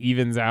so that it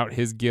evens out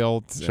his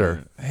guilt.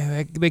 Sure.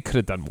 They could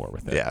have done more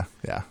with it. Yeah,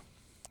 yeah.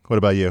 What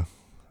about you?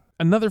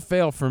 Another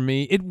fail for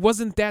me. It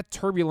wasn't that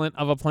turbulent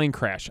of a plane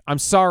crash. I'm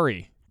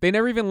sorry. They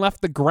never even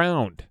left the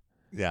ground.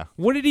 Yeah.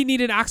 What did he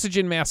need an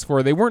oxygen mask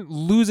for? They weren't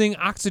losing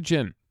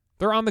oxygen.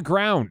 They're on the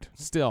ground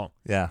still.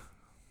 Yeah.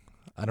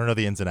 I don't know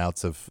the ins and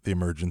outs of the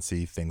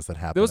emergency things that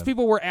happen. Those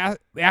people were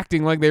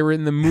acting like they were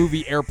in the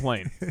movie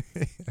Airplane.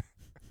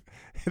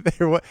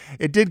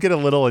 It did get a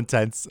little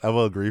intense, I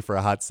will agree, for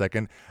a hot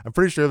second. I'm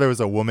pretty sure there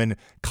was a woman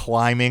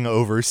climbing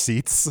over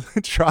seats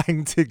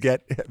trying to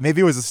get,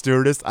 maybe it was a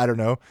stewardess, I don't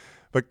know,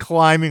 but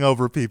climbing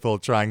over people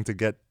trying to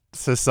get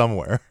to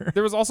somewhere.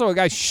 There was also a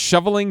guy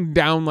shoveling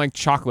down like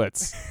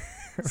chocolates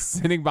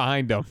sitting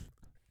behind him.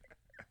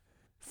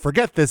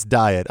 Forget this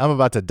diet. I'm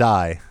about to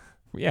die.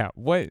 Yeah,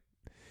 what?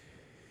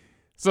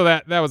 So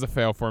that was a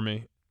fail for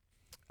me.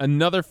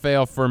 Another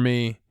fail for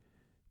me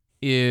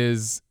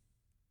is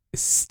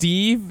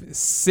Steve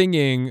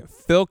singing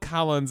Phil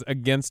Collins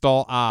Against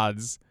All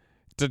Odds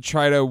to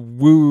try to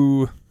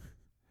woo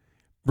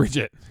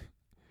Bridget.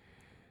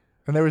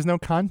 And there was no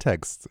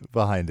context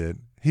behind it.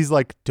 He's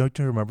like, don't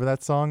you remember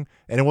that song?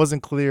 And it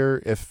wasn't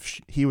clear if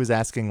he was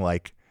asking,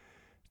 like,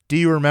 do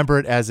you remember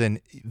it as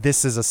in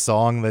this is a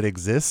song that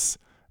exists?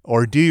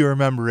 Or do you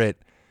remember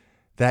it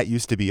that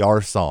used to be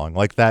our song?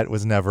 Like, that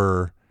was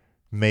never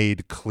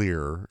made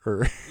clear.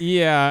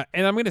 Yeah,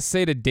 and I'm going to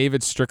say to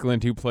David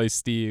Strickland, who plays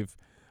Steve,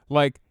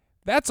 like,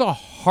 that's a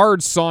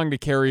hard song to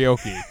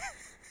karaoke.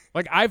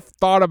 Like, I've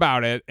thought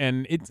about it,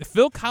 and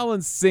Phil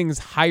Collins sings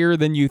higher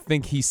than you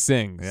think he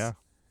sings. Yeah.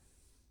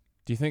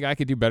 Do you think I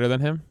could do better than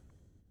him?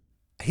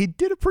 He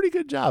did a pretty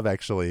good job,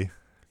 actually.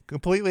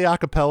 Completely a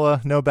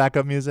cappella, no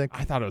backup music.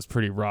 I thought it was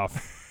pretty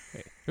rough.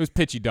 It was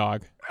pitchy,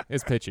 dog.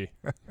 It's pitchy.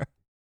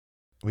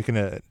 We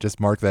can just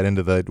mark that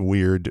into the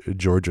weird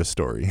Georgia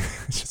story.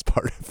 It's just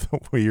part of the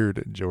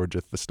weird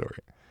Georgia story.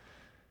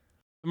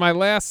 My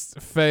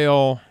last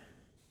fail,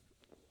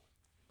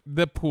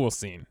 the pool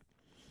scene.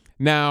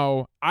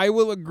 Now, I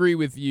will agree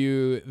with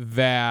you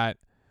that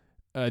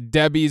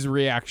Debbie's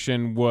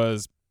reaction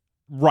was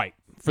right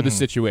for the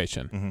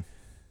situation. Mm-hmm.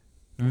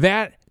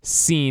 That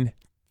scene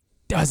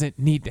doesn't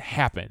need to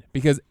happen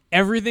because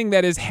everything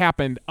that has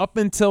happened up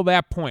until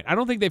that point, I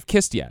don't think they've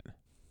kissed yet.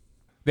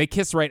 They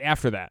kiss right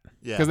after that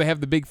because they have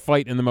the big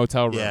fight in the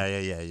motel room.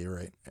 Yeah, you're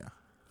right. Yeah.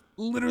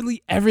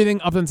 Literally everything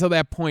up until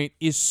that point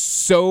is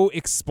so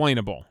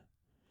explainable.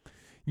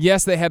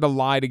 Yes, they had to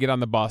lie to get on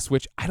the bus,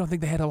 which I don't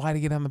think they had to lie to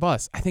get on the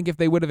bus. I think if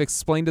they would have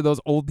explained to those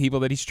old people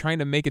that he's trying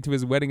to make it to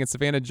his wedding in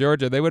Savannah,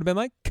 Georgia, they would have been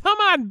like, come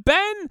on,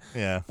 Ben.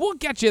 Yeah. We'll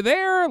get you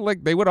there.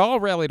 Like, they would have all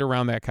rallied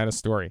around that kind of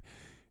story.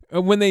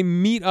 When they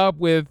meet up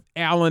with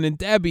Alan and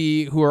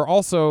Debbie, who are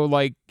also,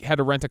 like, had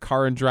to rent a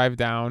car and drive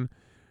down,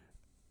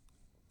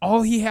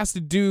 all he has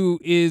to do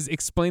is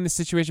explain the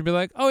situation, be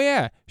like, oh,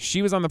 yeah,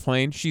 she was on the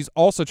plane. She's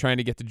also trying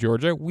to get to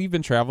Georgia. We've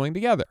been traveling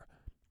together.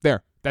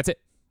 There. That's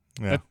it.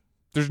 Yeah.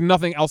 There's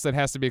nothing else that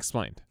has to be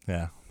explained.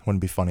 Yeah.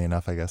 Wouldn't be funny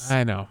enough, I guess.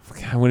 I know.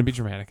 I wouldn't be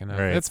dramatic enough.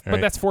 Right,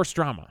 But that's forced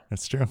drama.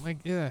 That's true. Like,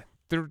 yeah,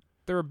 they're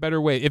a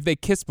better way. If they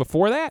kissed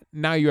before that,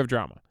 now you have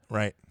drama.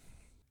 Right.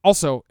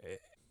 Also,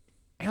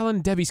 Alan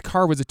and Debbie's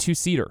car was a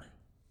 2-seater.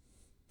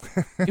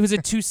 It was a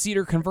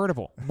 2-seater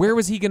convertible. Where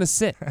was he going to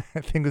sit? I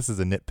think this is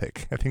a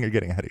nitpick. I think you're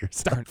getting ahead of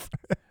yourself.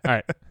 All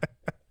right.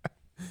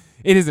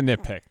 It is a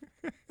nitpick.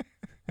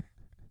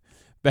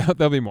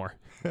 There'll be more.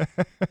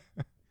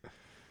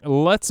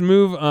 Let's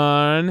move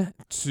on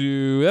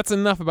to, that's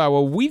enough about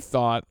what we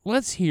thought.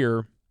 Let's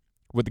hear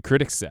what the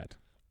critics said.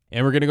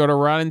 And we're going to go to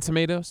Rotten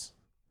Tomatoes.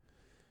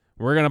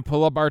 We're going to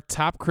pull up our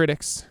top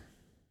critics.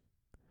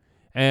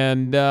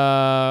 And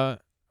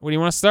what do you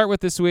want to start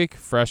with this week?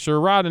 Fresh or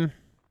rotten?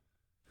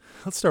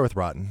 Let's start with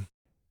rotten.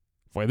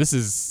 Boy, this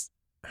is,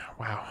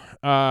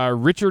 wow.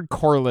 Richard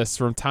Corliss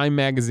from Time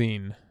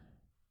Magazine.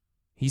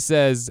 He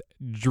says,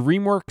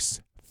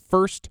 DreamWorks'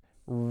 first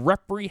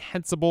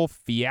reprehensible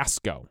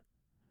fiasco.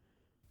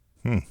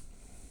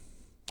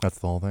 That's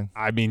the whole thing?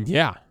 I mean,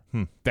 yeah.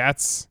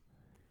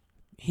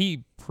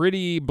 He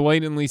pretty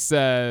blatantly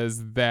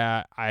says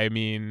that, I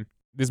mean,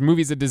 this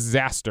movie's a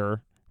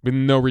disaster with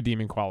no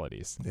redeeming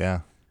qualities. Yeah.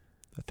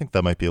 I think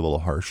that might be a little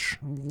harsh.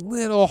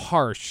 Little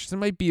harsh. It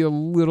might be a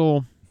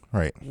little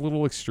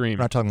extreme.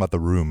 We're not talking about The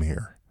Room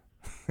here.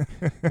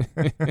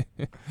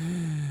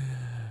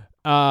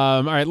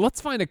 All right,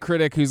 let's find a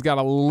critic who's got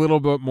a little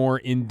bit more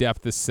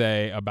in-depth to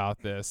say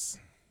about this.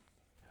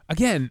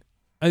 Again,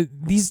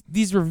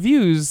 these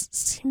reviews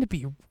seem to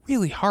be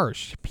really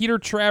harsh. Peter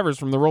Travers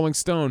from the Rolling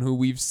Stone, who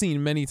we've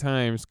seen many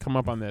times come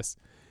up on this,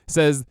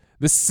 says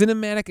the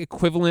cinematic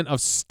equivalent of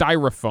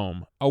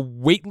Styrofoam, a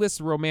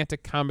weightless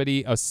romantic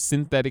comedy of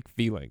synthetic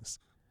feelings.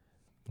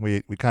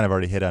 We kind of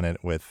already hit on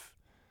it with,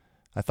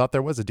 I thought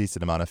there was a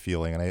decent amount of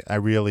feeling, and I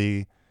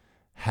really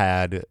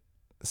had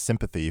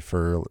sympathy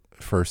for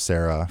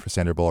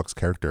Sandra Bullock's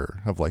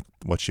character, of like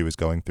what she was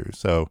going through.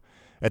 So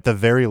at the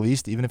very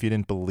least, even if you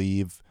didn't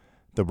believe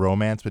the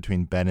romance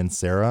between Ben and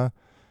Sarah,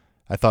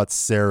 I thought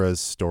Sarah's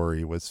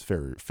story was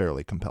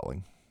fairly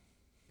compelling.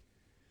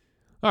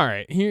 All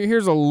right,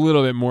 here's a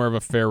little bit more of a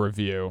fair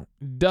review.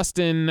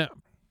 Dustin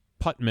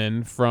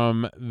Putman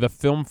from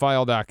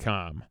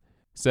thefilmfile.com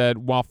said,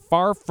 while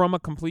far from a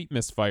complete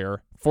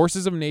misfire,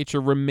 Forces of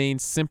Nature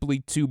remains simply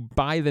too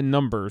by the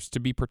numbers to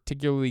be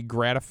particularly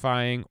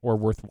gratifying or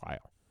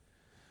worthwhile.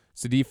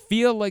 So do you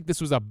feel like this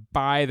was a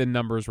by the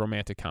numbers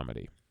romantic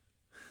comedy?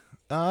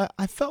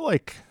 I feel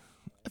like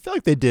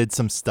they did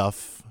some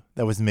stuff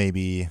that was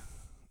maybe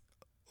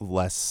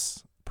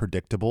less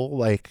predictable.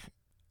 Like,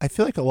 I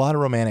feel like a lot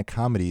of romantic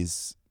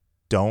comedies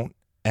don't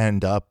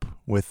end up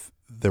with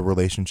the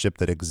relationship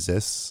that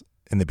exists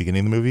in the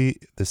beginning of the movie,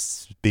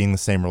 this being the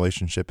same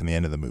relationship in the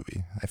end of the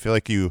movie. I feel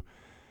like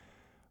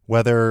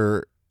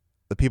whether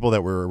the people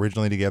that were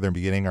originally together in the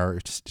beginning are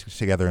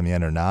together in the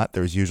end or not,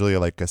 there's usually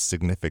like a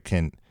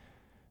significant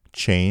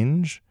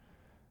change.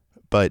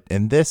 But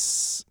in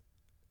this,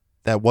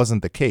 that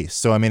wasn't the case.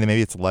 So, I mean,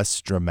 maybe it's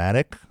less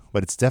dramatic,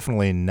 but it's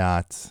definitely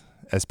not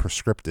as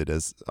prescripted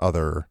as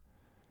other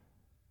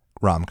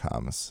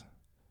rom-coms.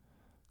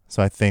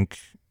 So I think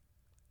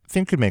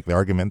you could make the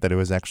argument that it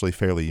was actually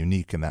fairly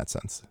unique in that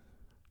sense.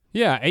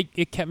 Yeah,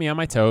 it kept me on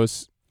my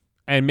toes.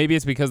 And maybe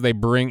it's because they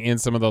bring in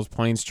some of those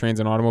planes, trains,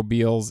 and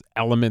automobiles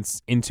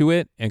elements into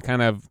it and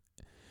kind of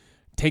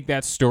take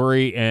that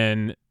story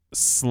and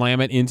slam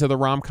it into the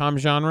rom-com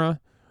genre.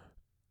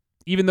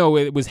 Even though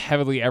it was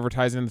heavily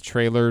advertised in the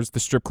trailers, the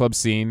strip club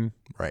scene,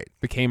 right,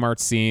 the Kmart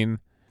scene.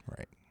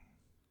 right.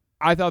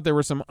 I thought there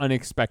were some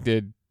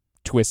unexpected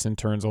twists and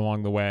turns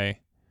along the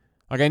way.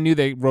 Like, I knew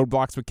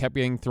roadblocks would kept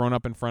getting thrown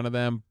up in front of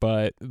them,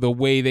 but the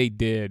way they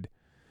did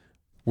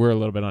were a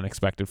little bit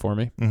unexpected for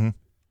me. Mm-hmm.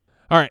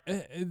 All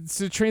right,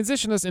 so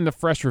transition us into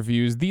fresh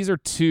reviews. These are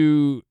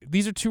two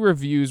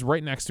reviews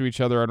right next to each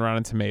other on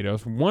Rotten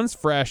Tomatoes. One's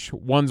fresh,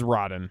 one's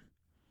rotten.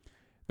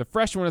 The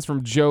fresh one is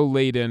from Joe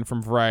Layden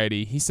from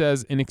Variety. He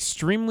says, an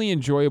extremely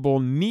enjoyable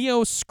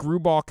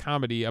neo-screwball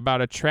comedy about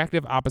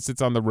attractive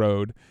opposites on the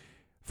road.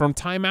 From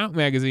Time Out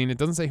magazine, it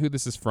doesn't say who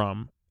this is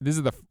from. This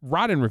is the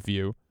rotten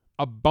review.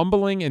 A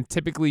bumbling and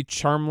typically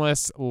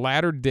charmless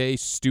latter-day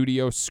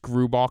studio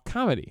screwball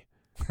comedy.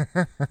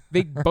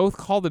 They both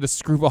called it a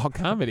screwball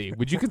comedy.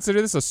 Would you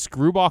consider this a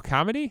screwball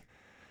comedy?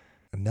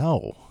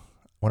 No.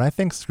 When I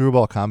think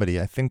screwball comedy,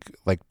 I think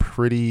like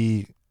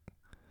pretty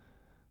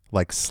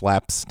like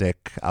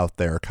slapstick out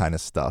there kind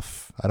of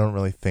stuff. I don't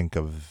really think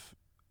of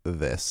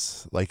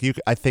this. Like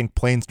I think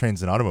Planes,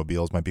 Trains, and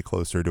Automobiles might be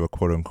closer to a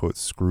quote unquote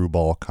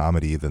screwball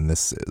comedy than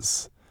this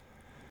is.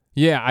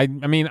 Yeah, I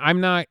mean, I'm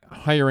not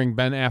hiring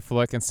Ben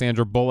Affleck and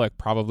Sandra Bullock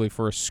probably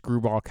for a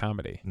screwball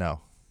comedy.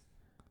 No,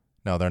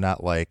 they're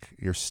not like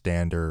your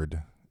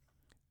standard.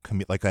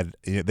 Like that,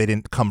 they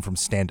didn't come from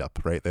stand up,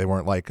 right? They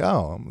weren't like,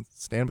 oh, I'm a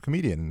stand up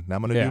comedian. Now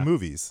I'm going to do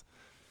movies.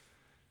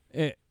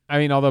 I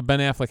mean, although Ben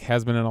Affleck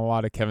has been in a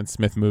lot of Kevin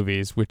Smith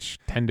movies, which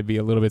tend to be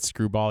a little bit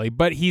screwball-y,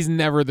 but he's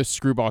never the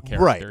screwball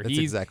character. Right, that's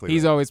exactly right.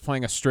 He's always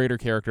playing a straighter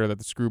character that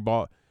the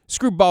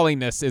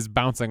screwballiness is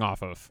bouncing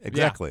off of.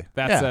 Exactly.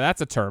 Yeah,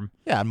 that's a term.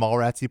 Yeah, in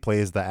Mallrats, he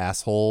plays the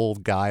asshole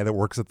guy that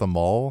works at the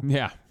mall.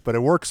 Yeah. But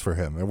it works for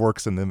him. It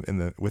works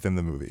within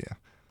the movie. Yeah.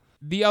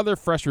 The other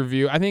fresh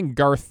review, I think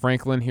Garth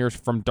Franklin here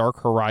from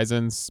Dark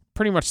Horizons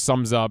pretty much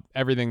sums up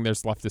everything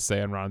there's left to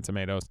say on Rotten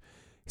Tomatoes.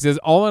 He says,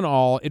 all in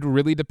all, it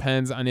really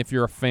depends on if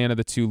you're a fan of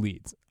the two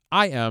leads.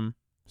 I am,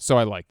 so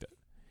I liked it.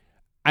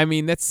 I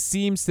mean, that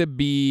seems to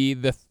be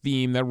the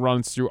theme that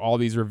runs through all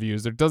these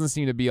reviews. There doesn't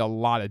seem to be a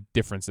lot of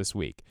difference this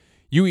week.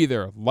 You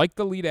either like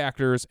the lead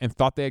actors and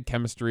thought they had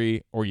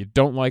chemistry, or you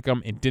don't like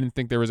them and didn't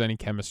think there was any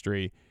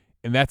chemistry,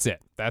 and that's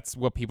it. That's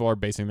what people are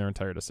basing their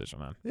entire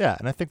decision on. Yeah,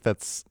 and I think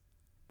that's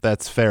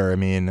fair. I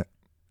mean,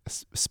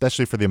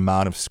 especially for the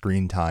amount of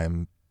screen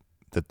time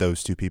that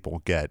those two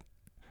people get.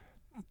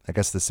 I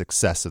guess the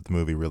success of the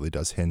movie really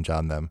does hinge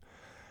on them.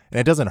 And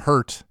it doesn't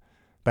hurt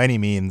by any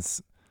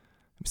means.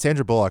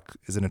 Sandra Bullock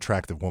is an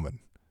attractive woman,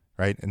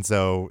 right? And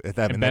so Ben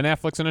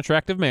Affleck's an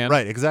attractive man.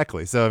 Right,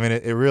 exactly. So, I mean,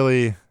 it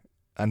really,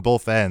 on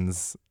both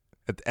ends,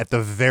 at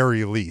the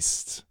very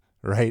least,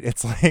 right?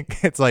 It's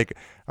like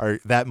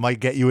that might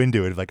get you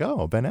into it. Like,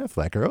 oh, Ben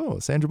Affleck or, oh,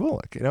 Sandra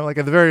Bullock. You know, like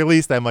at the very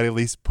least, that might at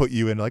least put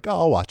you in like, oh,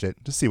 I'll watch it.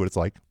 Just see what it's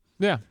like.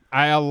 Yeah.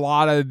 A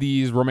lot of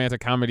these romantic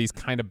comedies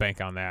kind of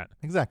bank on that.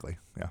 Exactly,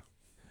 yeah.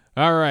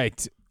 All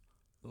right.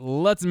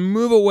 Let's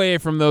move away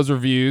from those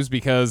reviews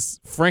because,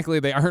 frankly,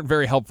 they aren't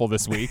very helpful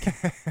this week.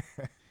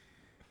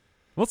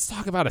 Let's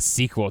talk about a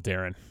sequel,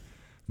 Darren.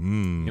 You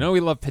know we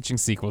love pitching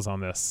sequels on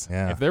this.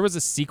 Yeah. If there was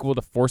a sequel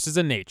to Forces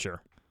of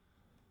Nature,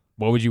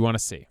 What would you want to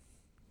see?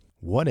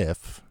 What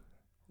if,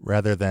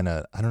 rather than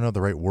I don't know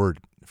the right word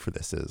for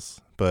this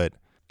is, but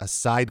a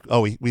side,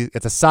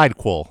 it's a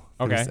sidequel.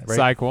 Okay, Right?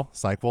 Sidequel.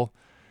 Sidequel.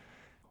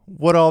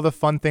 What all the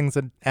fun things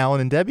that Alan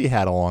and Debbie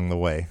had along the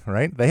way,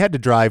 right? They had to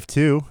drive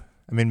too.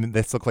 I mean,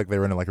 this looked like they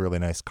were in like a really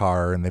nice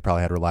car, and they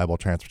probably had reliable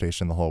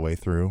transportation the whole way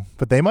through.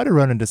 But they might have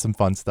run into some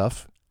fun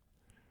stuff.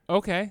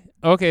 Okay,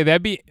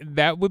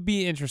 that would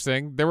be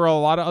interesting. There were a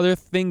lot of other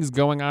things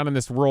going on in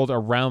this world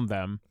around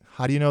them.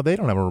 How do you know they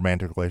don't have a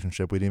romantic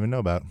relationship we didn't even know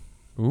about?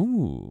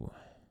 Ooh,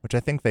 Which I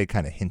think they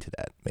kind of hinted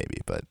at,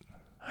 maybe, but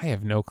I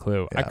have no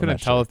clue. Yeah, I I'm couldn't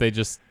not tell sure. if they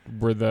just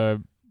were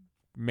the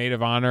maid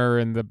of honor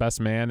and the best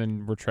man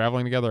and were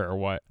traveling together or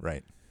what.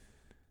 right.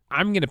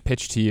 I'm gonna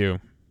pitch to you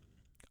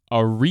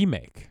a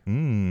remake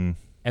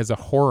as a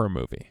horror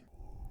movie.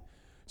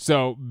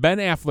 So Ben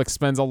Affleck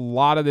spends a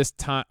lot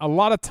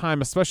of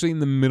time, especially in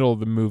the middle of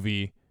the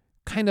movie,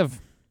 kind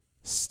of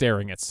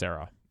staring at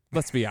Sarah.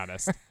 Let's be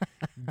honest.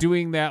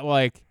 Doing that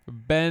like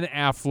Ben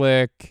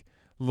Affleck,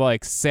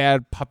 like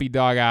sad puppy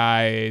dog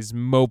eyes,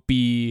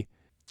 mopey,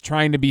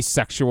 trying to be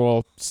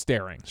sexual,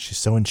 staring. She's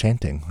so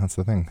enchanting. That's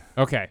the thing.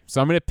 Okay, so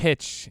I'm going to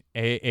pitch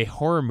a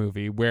horror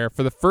movie where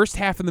for the first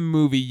half of the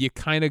movie,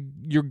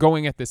 you're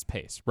going at this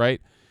pace, right?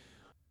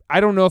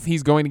 I don't know if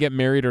he's going to get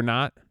married or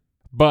not,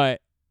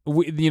 but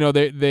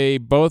they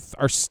both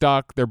are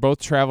stuck. They're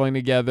both traveling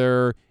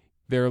together.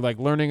 They're like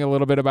learning a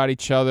little bit about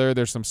each other.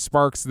 There's some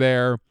sparks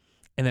there.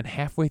 And then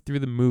halfway through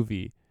the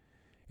movie,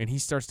 and he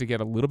starts to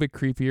get a little bit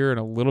creepier and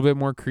a little bit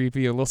more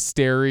creepy, a little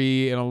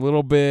starey and a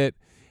little bit.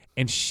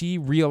 And she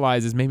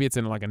realizes, maybe it's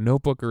in like a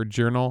notebook or a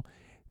journal,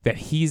 that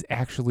he's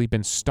actually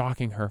been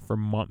stalking her for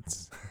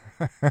months.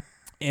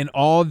 And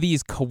all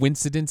these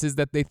coincidences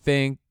that they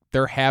think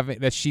they're having,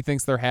 that she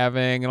thinks they're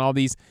having, and all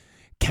these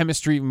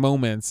chemistry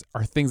moments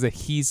are things that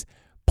he's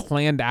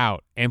planned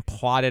out and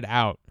plotted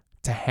out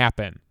to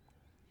happen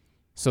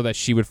so that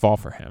she would fall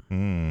for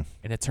him.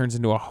 And it turns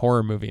into a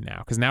horror movie now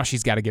because now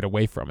she's got to get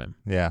away from him.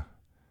 Yeah.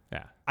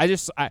 Yeah.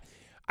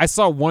 I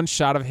saw one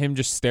shot of him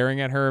just staring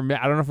at her.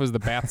 I don't know if it was the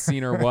bath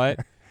scene or what.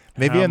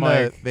 Maybe in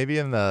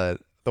the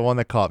one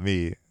that caught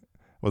me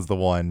was the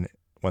one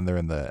when they're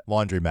in the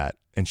laundromat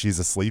and she's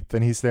asleep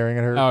and he's staring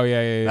at her. Oh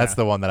yeah. That's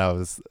the one that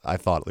I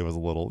thought it was a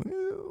little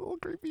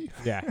creepy.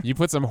 Yeah, you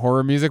put some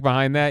horror music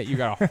behind that, you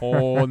got a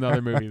whole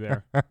another movie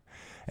there.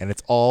 And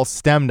it's all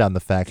stemmed on the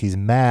fact he's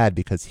mad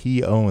because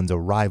he owns a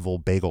rival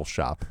bagel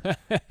shop.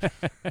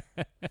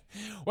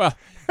 Well,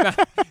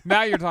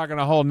 now you're talking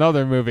a whole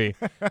nother movie.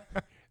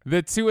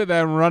 The two of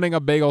them running a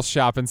bagel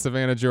shop in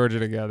Savannah, Georgia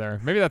together.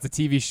 Maybe that's a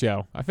TV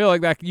show. I feel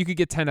like that you could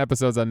get 10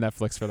 episodes on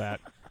Netflix for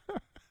that.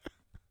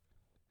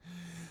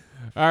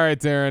 All right,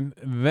 Darren,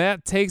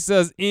 that takes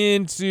us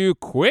into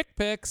quick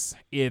picks.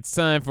 It's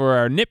time for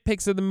our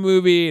nitpicks of the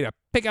movie, to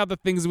pick out the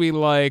things we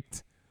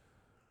liked,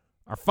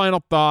 our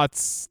final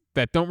thoughts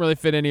that don't really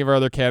fit any of our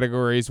other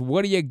categories.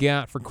 What do you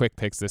got for quick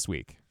picks this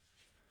week?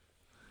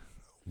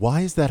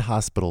 Why is that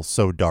hospital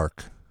so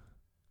dark?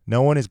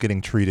 No one is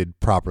getting treated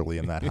properly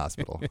in that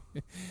hospital.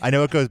 I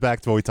know it goes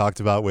back to what we talked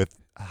about with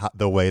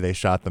the way they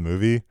shot the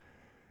movie.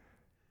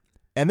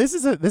 And this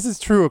is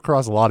true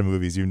across a lot of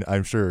movies.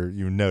 I'm sure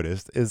you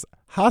noticed is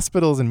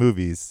hospitals and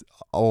movies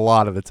a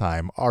lot of the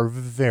time are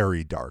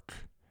very dark.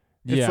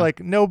 It's like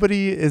no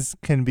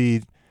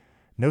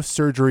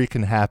surgery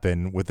can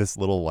happen with this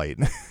little light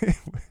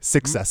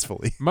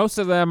successfully. Most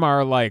of them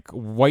are like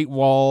white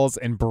walls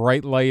and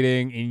bright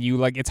lighting, and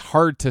it's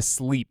hard to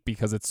sleep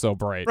because it's so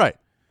bright. Right.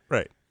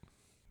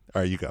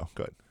 All right, you go.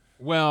 Good.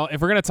 Well,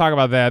 if we're going to talk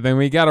about that, then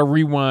we got to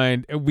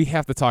rewind. We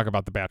have to talk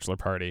about the bachelor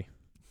party.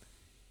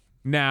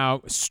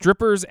 Now,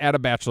 strippers at a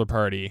bachelor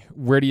party,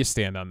 where do you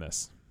stand on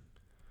this?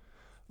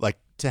 Like,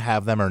 to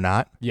have them or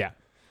not? Yeah.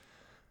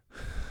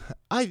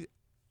 I'm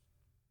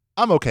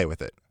okay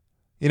with it.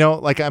 You're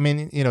not,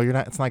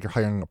 it's not like you're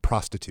hiring a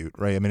prostitute,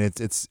 right? I mean,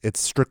 it's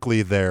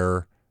strictly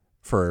there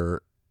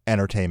for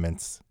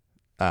entertainment.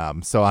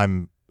 So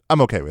I'm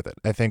okay with it.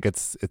 I think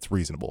it's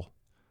reasonable.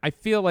 I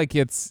feel like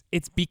it's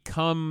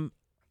become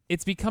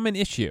an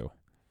issue.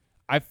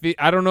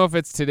 I don't know if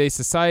it's today's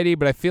society,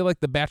 but I feel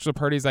like the bachelor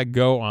parties I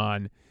go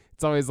on,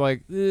 it's always like,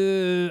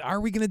 are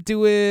we going to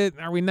do it?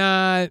 Are we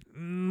not?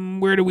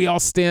 Where do we all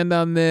stand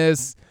on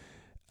this?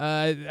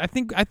 I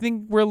think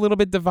we're a little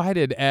bit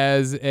divided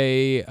as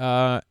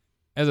the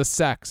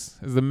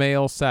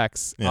male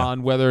sex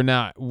on whether or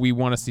not we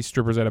want to see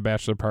strippers at a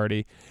bachelor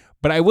party.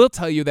 But I will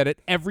tell you that at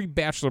every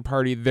bachelor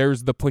party,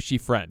 there's the pushy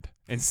friend.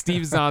 And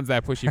Steve Zahn's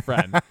that pushy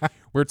friend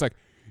where it's like,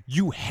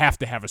 you have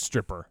to have a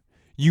stripper.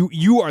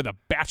 You are the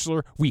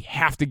bachelor. We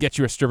have to get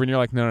you a stripper. And you're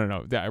like,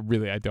 no.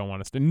 I don't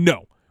want to.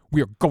 No,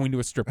 we are going to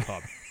a strip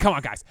club. Come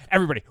on, guys.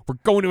 Everybody, we're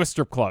going to a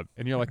strip club.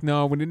 And you're like,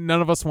 no,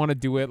 none of us want to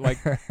do it. Like,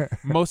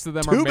 most of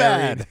them are married.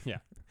 Bad. Yeah.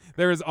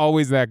 There is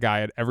always that guy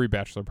at every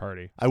bachelor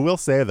party. I will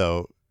say,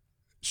 though,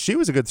 she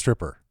was a good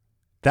stripper.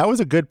 That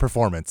was a good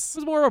performance. It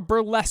was more of a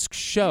burlesque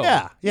show.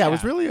 Yeah, it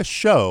was really a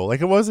show.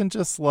 Like, it wasn't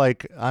just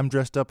like, I'm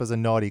dressed up as a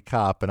naughty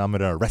cop and I'm going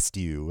to arrest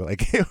you.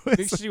 Like, it was. I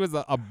think she was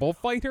a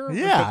bullfighter?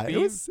 Yeah, it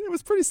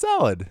was pretty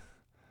solid.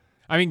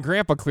 I mean,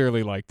 Grandpa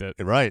clearly liked it.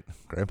 Right.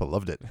 Grandpa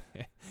loved it.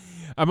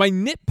 My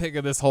nitpick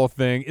of this whole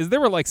thing is there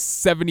were like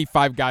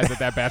 75 guys at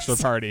that bachelor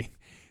party.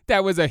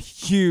 That was a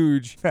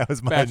huge That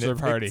was my bachelor nitpick,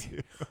 party. too.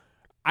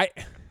 I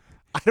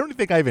I don't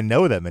think I even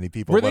know that many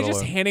people. Were they let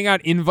just alone- handing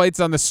out invites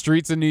on the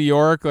streets in New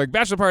York? Like,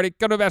 bachelor party,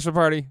 come to a bachelor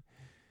party.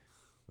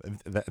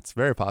 That's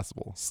very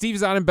possible. Steve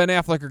Zahn and Ben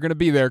Affleck are going to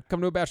be there.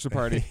 Come to a bachelor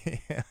party.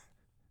 Yeah.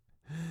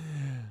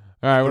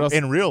 All right, what else?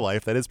 In real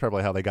life, that is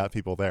probably how they got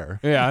people there.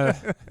 Yeah.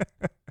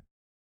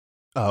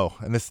 Oh,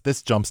 and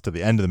this jumps to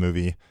the end of the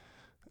movie.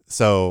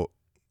 So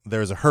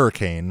there's a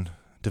hurricane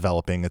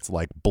developing. It's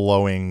like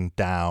blowing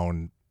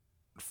down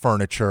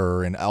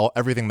furniture and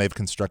everything they've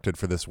constructed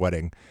for this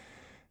wedding.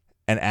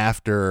 And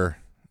after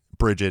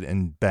Bridget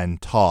and Ben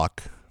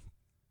talk,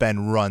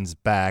 Ben runs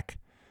back,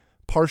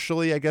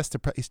 partially, I guess,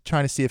 he's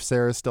trying to see if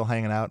Sarah's still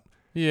hanging out.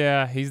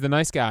 Yeah, he's the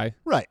nice guy.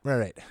 Right.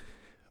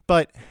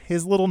 But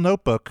his little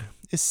notebook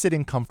is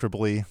sitting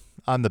comfortably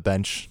on the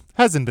bench,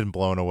 hasn't been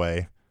blown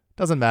away.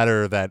 Doesn't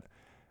matter that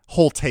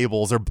whole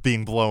tables are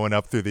being blown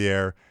up through the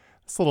air.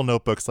 This little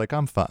notebook's like,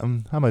 I'm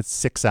fine. I'm a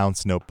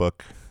 6-ounce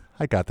notebook.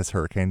 I got this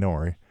hurricane. Don't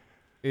worry.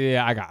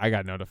 Yeah, I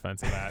got no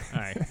defense of that. All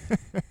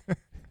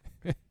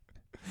right.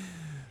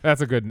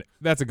 That's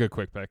a good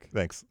quick pick.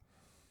 Thanks.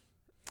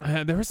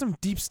 There was some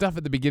deep stuff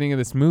at the beginning of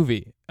this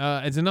movie.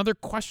 It's another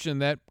question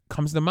that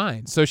comes to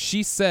mind. So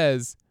she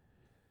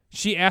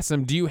asks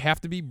him, do you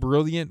have to be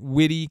brilliant,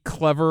 witty,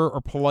 clever,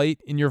 or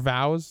polite in your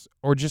vows,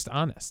 or just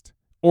honest?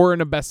 Or in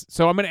a best...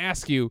 So I'm going to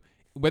ask you,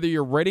 whether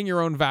you're writing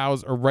your own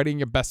vows or writing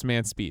your best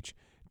man speech,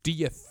 do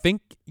you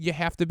think you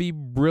have to be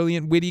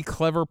brilliant, witty,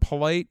 clever,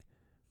 polite,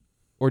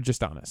 or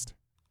just honest?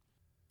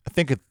 I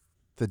think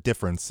the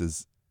difference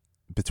is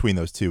between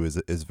those two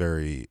is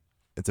very...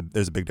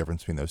 There's a big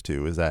difference between those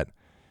two, is that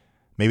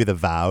maybe the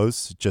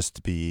vows just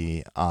to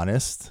be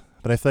honest,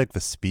 but I feel like the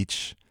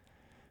speech...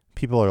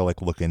 people are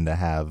like looking to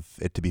have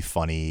it to be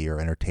funny or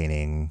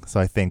entertaining. So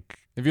I think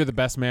if you're the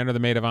best man or the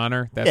maid of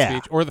honor, that Yeah.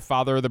 speech, or the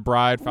father of the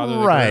bride, father of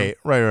the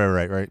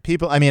groom. right.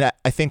 People, I mean,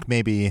 I think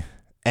maybe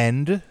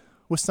end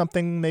with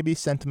something maybe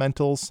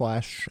sentimental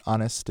 /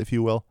 honest, if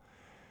you will.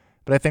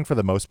 But I think for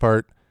the most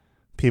part,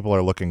 people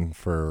are looking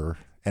for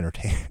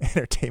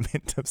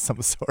entertainment of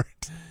some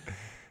sort.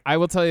 I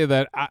will tell you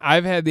that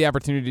I've had the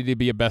opportunity to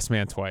be a best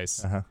man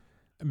twice. Uh-huh.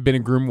 Been a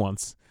groom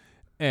once.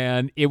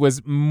 And it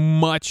was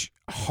much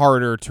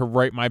harder to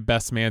write my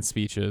best man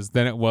speeches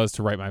than it was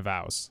to write my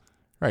vows.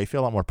 Right, you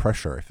feel a lot more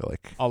pressure, I feel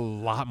like. A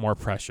lot more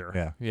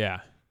pressure. Yeah.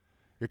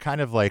 You're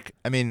kind of like,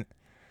 I mean,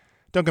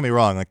 don't get me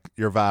wrong, like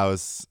your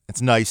vows,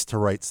 it's nice to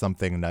write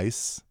something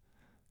nice.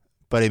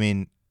 But I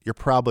mean, you're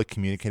probably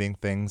communicating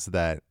things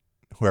that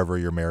whoever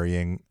you're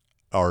marrying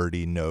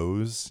already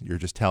knows. You're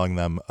just telling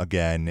them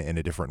again in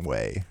a different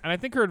way. And I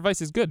think her advice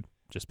is good.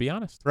 Just be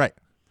honest. Right.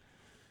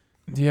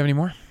 Do you have any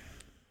more?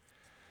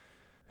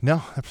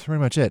 No, that's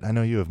pretty much it. I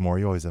know you have more.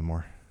 You always have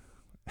more.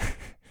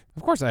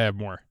 Of course I have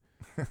more.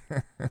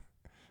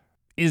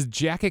 Is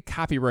jacket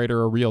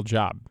copywriter a real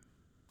job?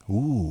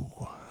 Ooh,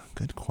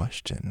 good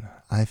question.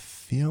 I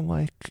feel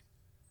like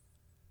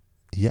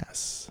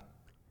yes.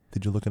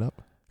 Did you look it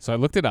up? So I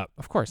looked it up,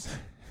 of course.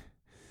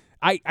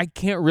 I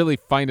can't really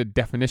find a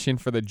definition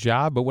for the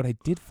job, but what I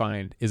did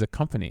find is a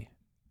company.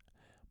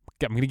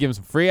 I'm going to give them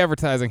some free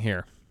advertising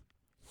here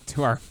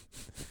to our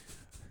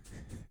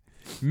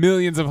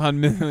millions upon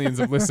millions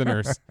of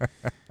listeners.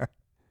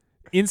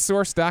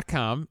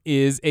 InSource.com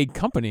is a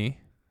company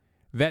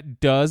that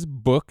does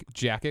book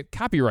jacket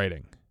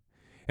copywriting.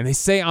 And they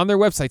say on their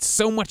website,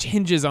 so much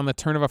hinges on the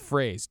turn of a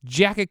phrase.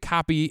 Jacket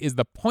copy is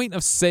the point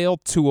of sale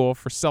tool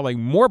for selling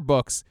more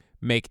books.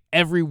 Make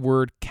every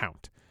word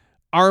count.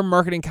 Our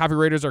marketing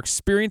copywriters are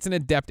experienced and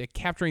adept at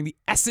capturing the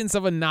essence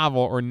of a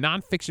novel or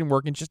nonfiction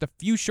work in just a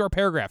few short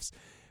paragraphs.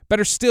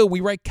 Better still,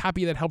 we write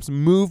copy that helps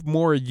move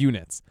more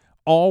units,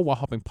 all while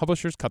helping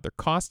publishers cut their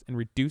costs and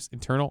reduce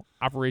internal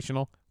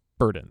operational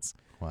burdens.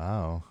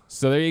 Wow.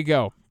 So there you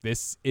go.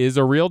 This is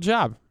a real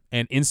job,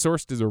 and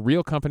InSourced is a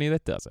real company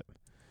that does it.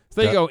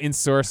 So there you go,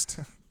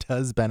 InSourced.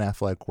 Does Ben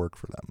Affleck work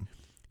for them?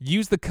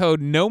 Use the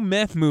code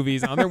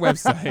NOMETHMOVIES on their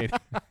website.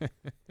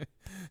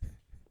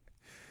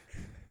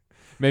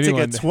 Maybe to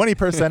one get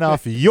 20%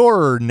 off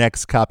your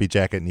next copy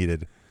jacket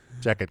needed.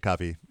 Jacket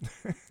copy.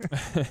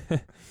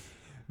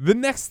 The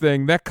next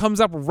thing that comes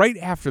up right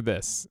after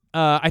this,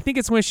 I think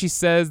it's when she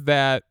says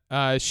that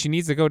she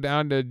needs to go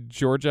down to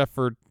Georgia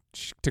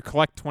to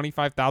collect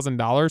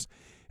 $25,000,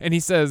 and he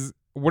says,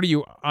 "What are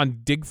you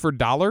on Dig for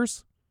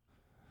Dollars?"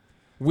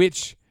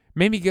 Which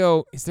made me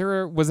go, was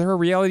there a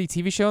reality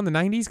TV show in the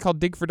 90s called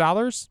Dig for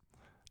Dollars?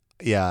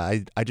 Yeah,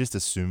 I just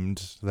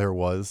assumed there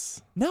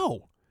was.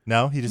 No.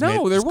 No, he just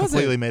No, there just wasn't.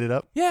 completely made it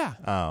up. Yeah.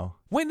 Oh,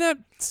 Why not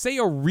say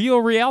a real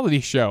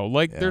reality show?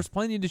 Like, Yeah. there's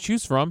plenty to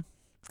choose from.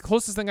 The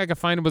closest thing I could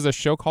find was a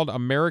show called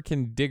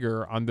American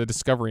Digger on the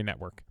Discovery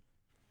Network.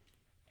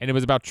 And it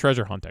was about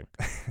treasure hunting.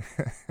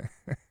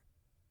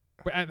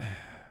 That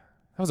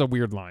was a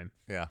weird line.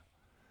 yeah.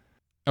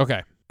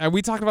 Okay. And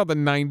we talked about the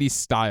 90s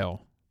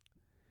style.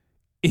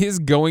 Is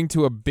going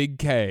to a big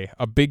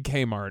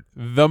Kmart,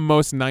 the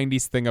most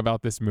 90s thing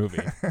about this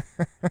movie?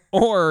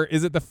 Or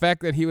is it the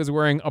fact that he was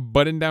wearing a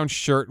button-down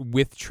shirt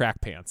with track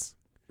pants?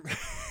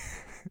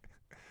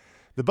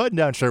 The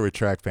button-down shirt with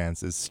track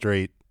pants is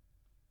straight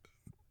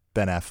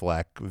Ben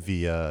Affleck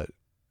via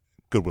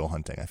Good Will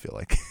Hunting, I feel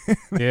like.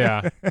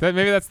 Yeah.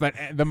 Maybe that's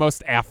the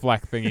most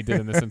Affleck thing he did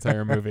in this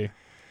entire movie.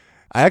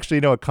 I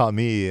actually know what caught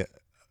me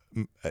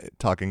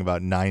talking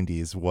about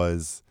 90s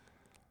was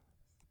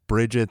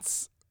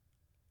Bridget's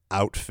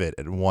outfit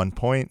at one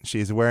point.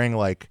 She's wearing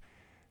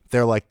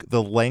they're like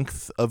the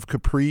length of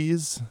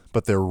capris,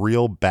 but they're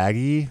real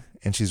baggy,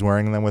 and she's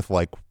wearing them with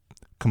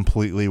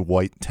completely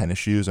white tennis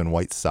shoes and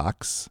white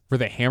socks. Were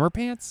they hammer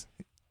pants?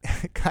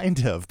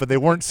 Kind of, but they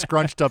weren't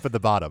scrunched up at the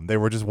bottom. They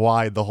were just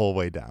wide the whole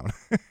way down.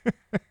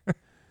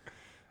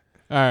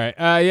 All right.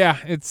 Yeah,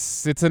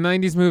 it's a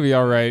 90s movie,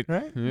 all right.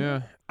 Right?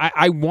 Yeah.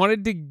 I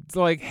wanted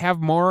to have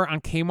more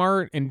on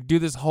Kmart and do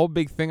this whole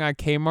big thing on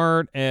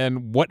Kmart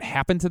and what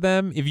happened to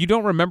them. If you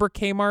don't remember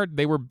Kmart,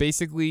 they were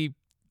basically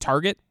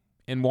Target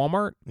and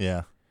Walmart.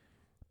 Yeah.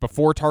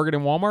 Before Target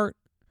and Walmart.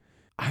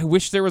 I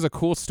wish there was a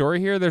cool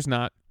story here. There's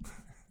not.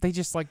 They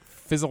just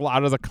fizzle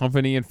out as a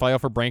company and file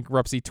for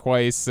bankruptcy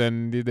twice,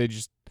 and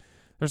there's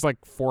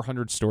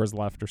 400 stores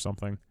left or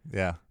something.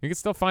 Yeah. You can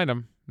still find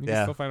them. You can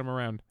Yeah. still find them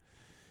around.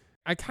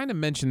 I kind of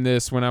mentioned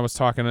this when I was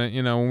talking,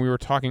 when we were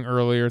talking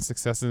earlier,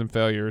 successes and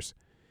failures.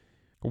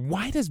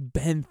 Why does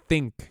Ben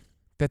think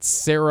that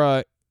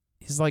Sarah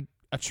is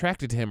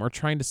attracted to him or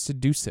trying to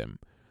seduce him?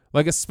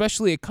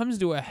 Especially it comes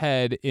to a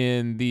head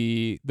in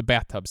the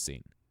bathtub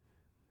scene.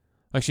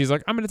 She's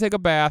like, I'm going to take a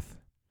bath.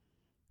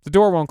 The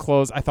door won't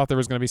close. I thought there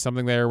was going to be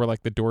something there where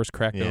the door's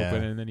cracked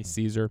open and then he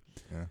sees her.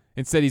 Yeah.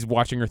 Instead, he's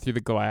watching her through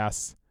the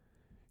glass.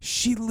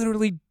 She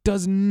literally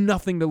does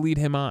nothing to lead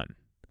him on.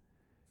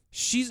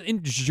 She's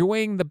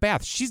enjoying the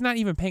bath. She's not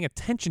even paying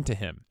attention to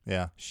him.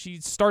 Yeah. She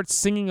starts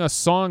singing a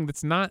song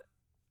that's not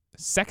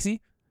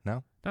sexy.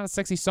 No. Not a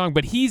sexy song,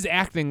 but he's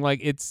acting like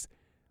it's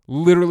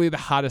literally the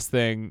hottest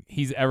thing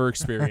he's ever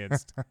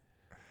experienced.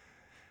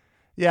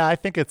 Yeah, I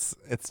think it's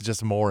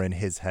just more in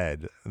his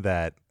head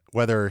that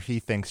whether he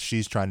thinks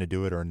she's trying to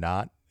do it or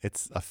not,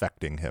 it's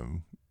affecting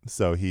him.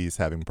 So he's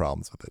having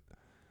problems with it.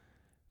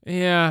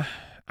 Yeah.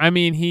 I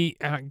mean,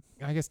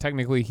 I guess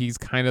technically he's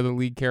kind of the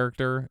lead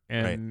character,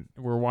 and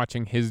we're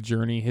watching his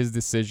journey, his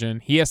decision.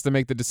 He has to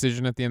make the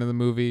decision at the end of the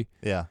movie.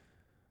 Yeah.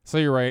 So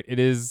you're right. It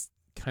is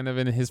kind of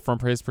from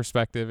his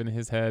perspective, in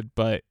his head.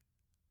 But,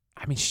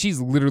 I mean, she's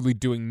literally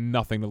doing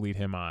nothing to lead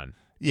him on.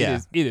 Yeah.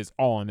 It is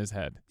all in his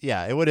head.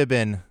 Yeah, it would have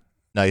been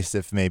nice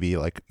if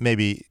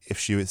maybe if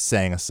she was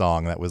sang a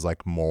song that was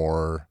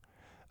more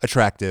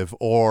attractive,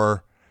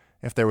 or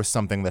if there was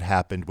something that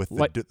happened with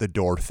the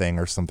door thing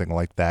or something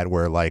like that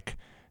where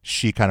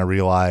she kind of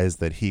realized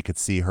that he could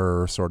see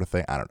her, sort of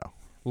thing. I don't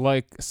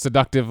know.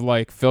 Seductive,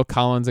 Phil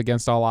Collins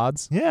Against All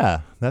Odds.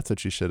 Yeah, that's what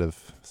she should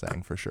have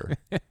sang for sure.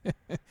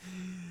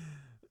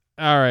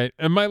 All right,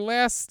 and my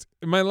last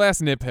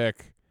nitpick.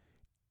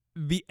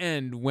 The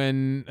end,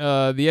 when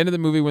the end of the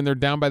movie, when they're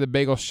down by the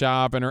bagel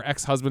shop and her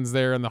ex-husband's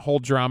there and the whole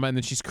drama, and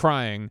then she's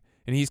crying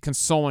and he's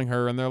consoling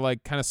her and they're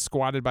kind of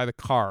squatted by the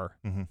car.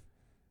 Mm-hmm.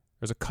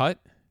 There's a cut.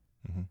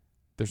 Mm-hmm.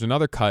 There's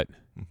another cut.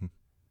 Mm-hmm.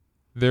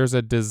 There's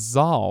a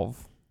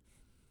dissolve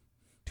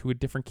to a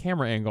different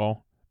camera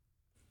angle,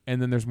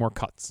 and then there's more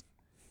cuts.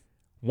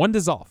 One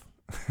dissolve.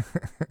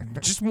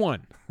 Just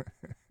one.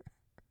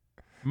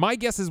 My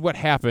guess is what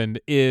happened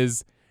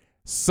is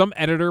some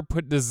editor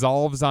put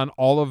dissolves on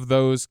all of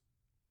those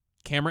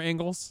camera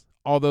angles,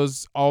 all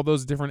those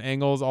different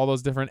angles, all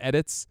those different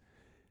edits.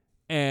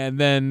 And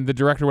then the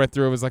director went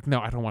through and was like,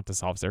 no, I don't want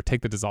dissolves there.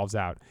 Take the dissolves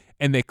out.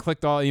 And they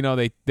clicked all,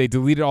 they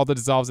deleted all the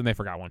dissolves and they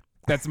forgot one.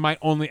 That's my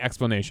only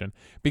explanation.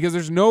 Because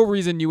there's no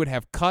reason you would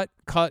have cut,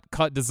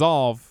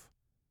 dissolve,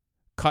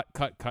 cut.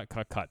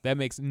 That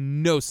makes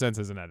no sense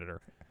as an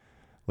editor.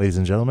 Ladies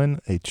and gentlemen,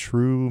 a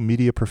true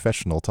media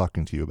professional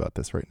talking to you about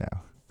this right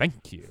now.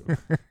 Thank you.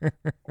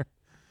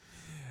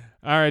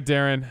 All right,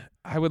 Darren.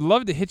 I would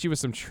love to hit you with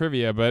some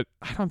trivia, but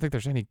I don't think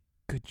there's any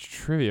good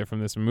trivia from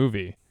this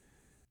movie.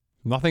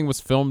 Nothing was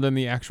filmed in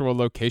the actual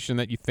location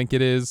that you think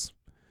it is.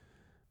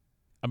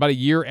 About a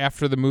year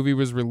after the movie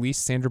was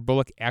released, Sandra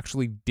Bullock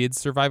actually did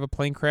survive a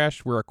plane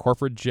crash where a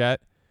corporate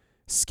jet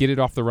skidded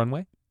off the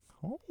runway.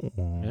 Oh.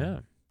 Yeah.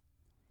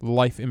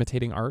 Life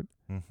imitating art.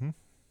 Mm-hmm.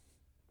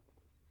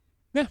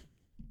 Yeah.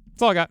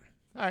 That's all I got.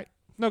 All right.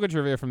 No good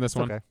trivia from this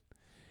one. Okay.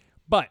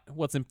 But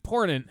what's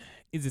important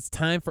is it's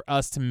time for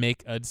us to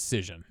make a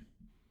decision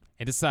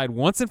and decide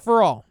once and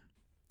for all,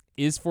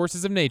 is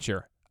Forces of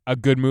Nature a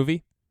good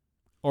movie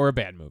or a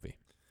bad movie?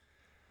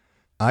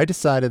 I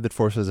decided that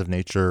Forces of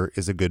Nature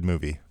is a good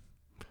movie.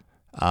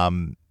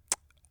 I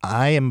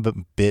am a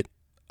bit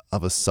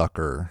of a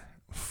sucker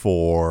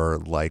for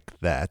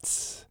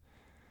that.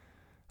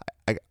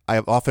 I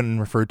have often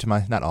referred to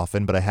not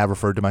often, but I have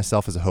referred to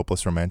myself as a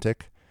hopeless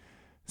romantic.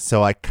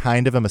 So I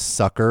kind of am a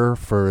sucker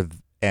for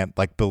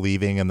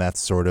believing in that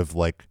sort of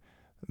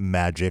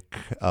magic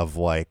of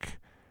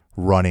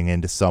running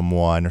into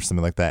someone or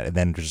something like that, and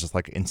then there's just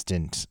like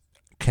instant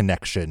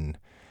connection.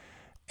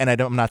 And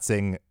I'm not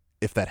saying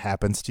if that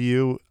happens to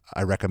you,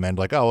 I recommend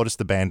like, oh, well, just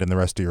abandon the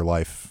rest of your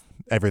life,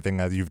 everything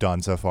that you've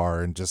done so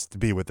far, and just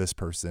be with this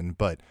person.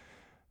 But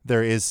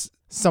there is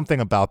something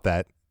about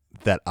that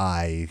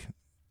I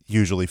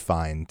usually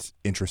find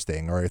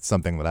interesting, or it's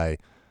something that I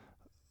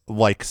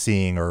like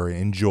seeing or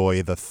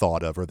enjoy the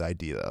thought of or the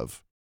idea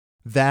of.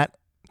 That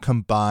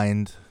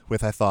combined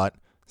with, I thought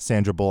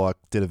Sandra Bullock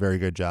did a very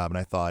good job, and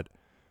I thought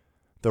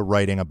the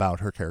writing about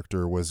her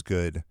character was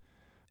good.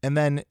 And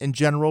then in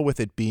general, with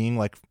it being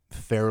like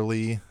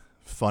fairly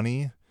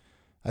funny,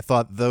 I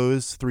thought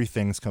those three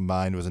things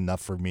combined was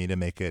enough for me to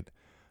make it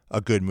a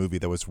good movie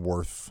that was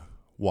worth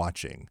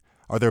watching.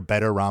 Are there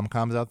better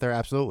rom-coms out there?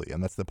 Absolutely,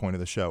 and that's the point of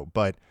the show.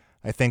 But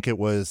I think it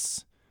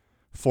was,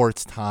 for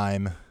its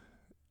time,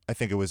 I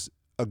think it was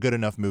a good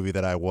enough movie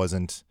that I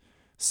wasn't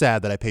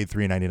sad that I paid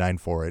 $3.99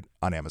 for it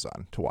on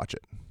Amazon to watch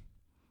it.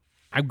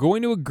 I'm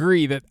going to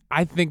agree that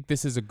I think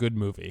this is a good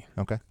movie.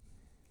 Okay.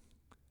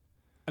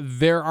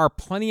 There are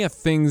plenty of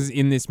things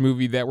in this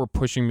movie that were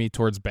pushing me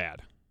towards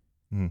bad.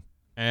 Mm.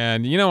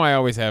 And, I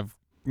always have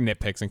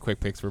nitpicks and quick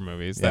picks for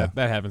movies. Yeah.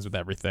 That happens with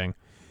everything.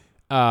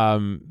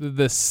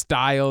 The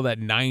style, that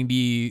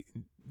 90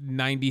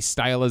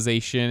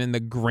 stylization and the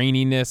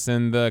graininess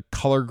and the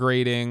color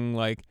grading,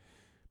 like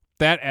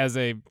that as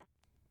a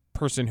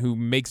person who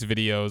makes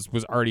videos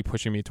was already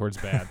pushing me towards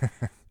bad.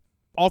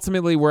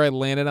 Ultimately, where I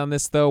landed on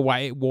this, though,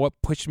 what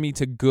pushed me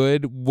to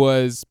good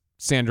was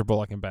Sandra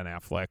Bullock and Ben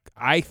Affleck.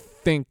 I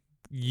think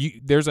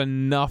there's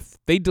enough,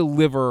 they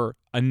deliver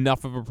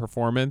enough of a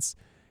performance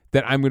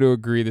that I'm going to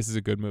agree this is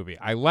a good movie.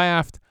 I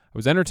laughed, I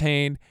was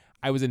entertained,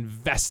 I was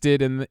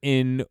invested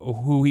in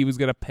who he was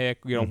going to pick,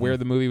 where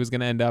the movie was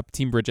going to end up,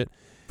 Team Bridget.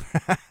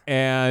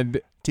 And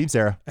Team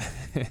Sarah.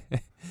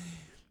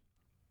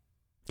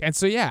 And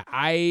so, yeah,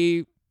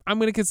 I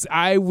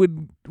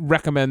would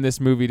recommend this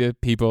movie to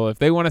people if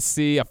they want to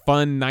see a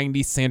fun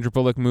 90s Sandra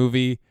Bullock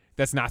movie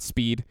that's not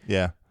Speed.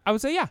 Yeah. I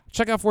would say, yeah,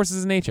 check out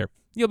Forces of Nature.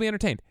 You'll be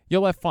entertained.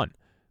 You'll have fun.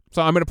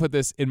 So I'm going to put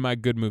this in my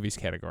good movies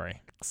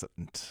category.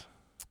 Excellent.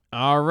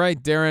 All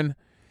right, Darren.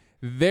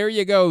 There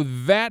you go.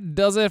 That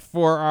does it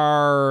for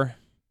our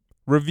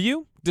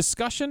review,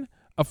 discussion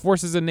of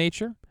Forces of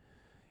Nature.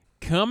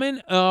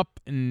 Coming up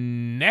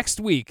next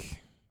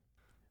week,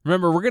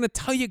 remember, we're going to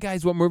tell you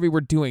guys what movie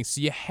we're doing, so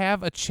you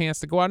have a chance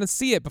to go out and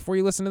see it before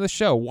you listen to the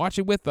show. Watch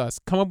it with us.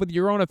 Come up with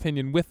your own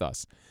opinion with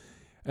us.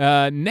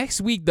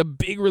 Next week, the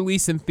big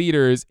release in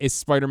theaters is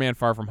Spider-Man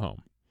Far From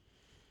Home.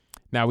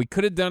 Now, we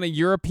could have done a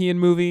European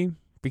movie.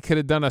 We could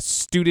have done a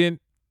student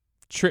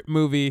trip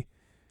movie.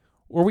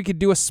 Or we could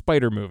do a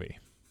spider movie.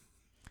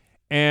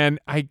 And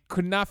I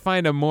could not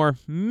find a more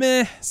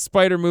meh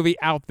spider movie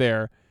out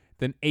there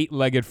than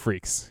Eight-Legged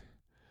Freaks.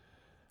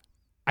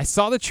 I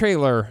saw the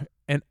trailer,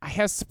 and I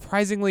have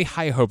surprisingly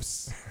high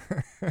hopes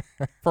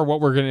for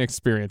what we're going to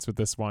experience with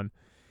this one.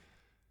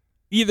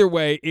 Either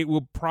way, it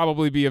will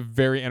probably be a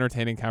very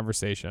entertaining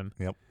conversation.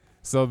 Yep.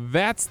 So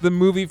that's the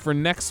movie for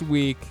next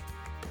week.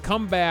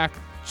 Come back,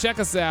 check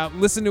us out,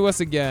 listen to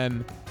us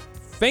again.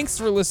 Thanks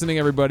for listening,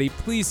 everybody.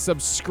 Please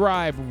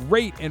subscribe,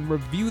 rate, and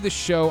review the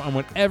show on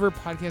whatever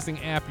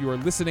podcasting app you are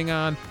listening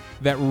on.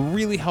 That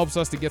really helps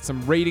us to get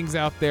some ratings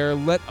out there.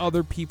 Let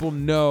other people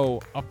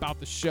know about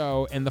the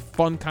show and the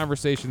fun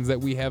conversations that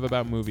we have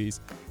about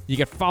movies. You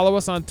can follow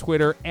us on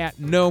Twitter at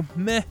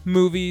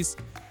NoMehMovies.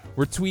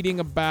 We're tweeting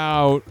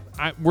about,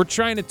 we're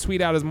trying to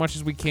tweet out as much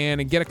as we can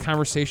and get a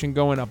conversation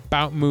going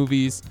about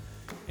movies.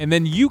 And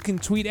then you can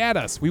tweet at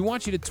us. We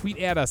want you to tweet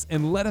at us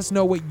and let us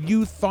know what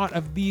you thought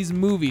of these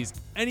movies.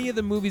 Any of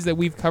the movies that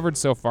we've covered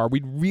so far.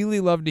 We'd really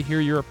love to hear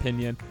your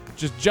opinion.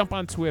 Just jump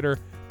on Twitter,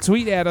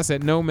 tweet at us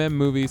at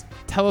NoMemMovies,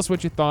 tell us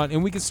what you thought,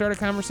 and we can start a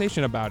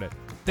conversation about it.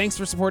 Thanks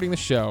for supporting the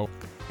show.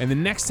 And the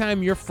next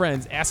time your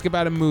friends ask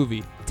about a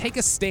movie, take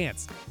a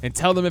stance and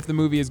tell them if the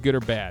movie is good or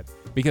bad.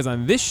 Because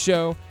on this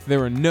show,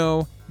 there are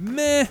no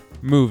meh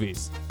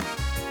movies.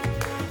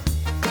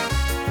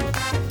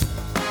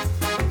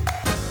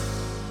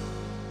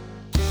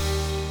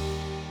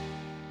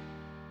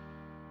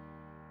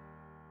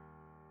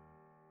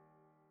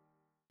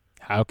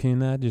 How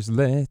can I just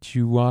let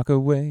you walk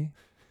away?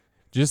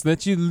 Just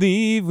let you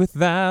leave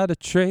without a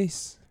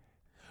trace.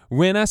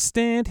 When I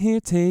stand here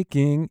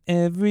taking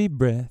every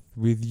breath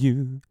with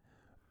you.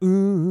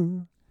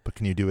 Ooh. But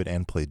can you do it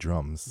and play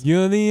drums?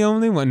 You're the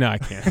only one. No, I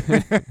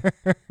can't.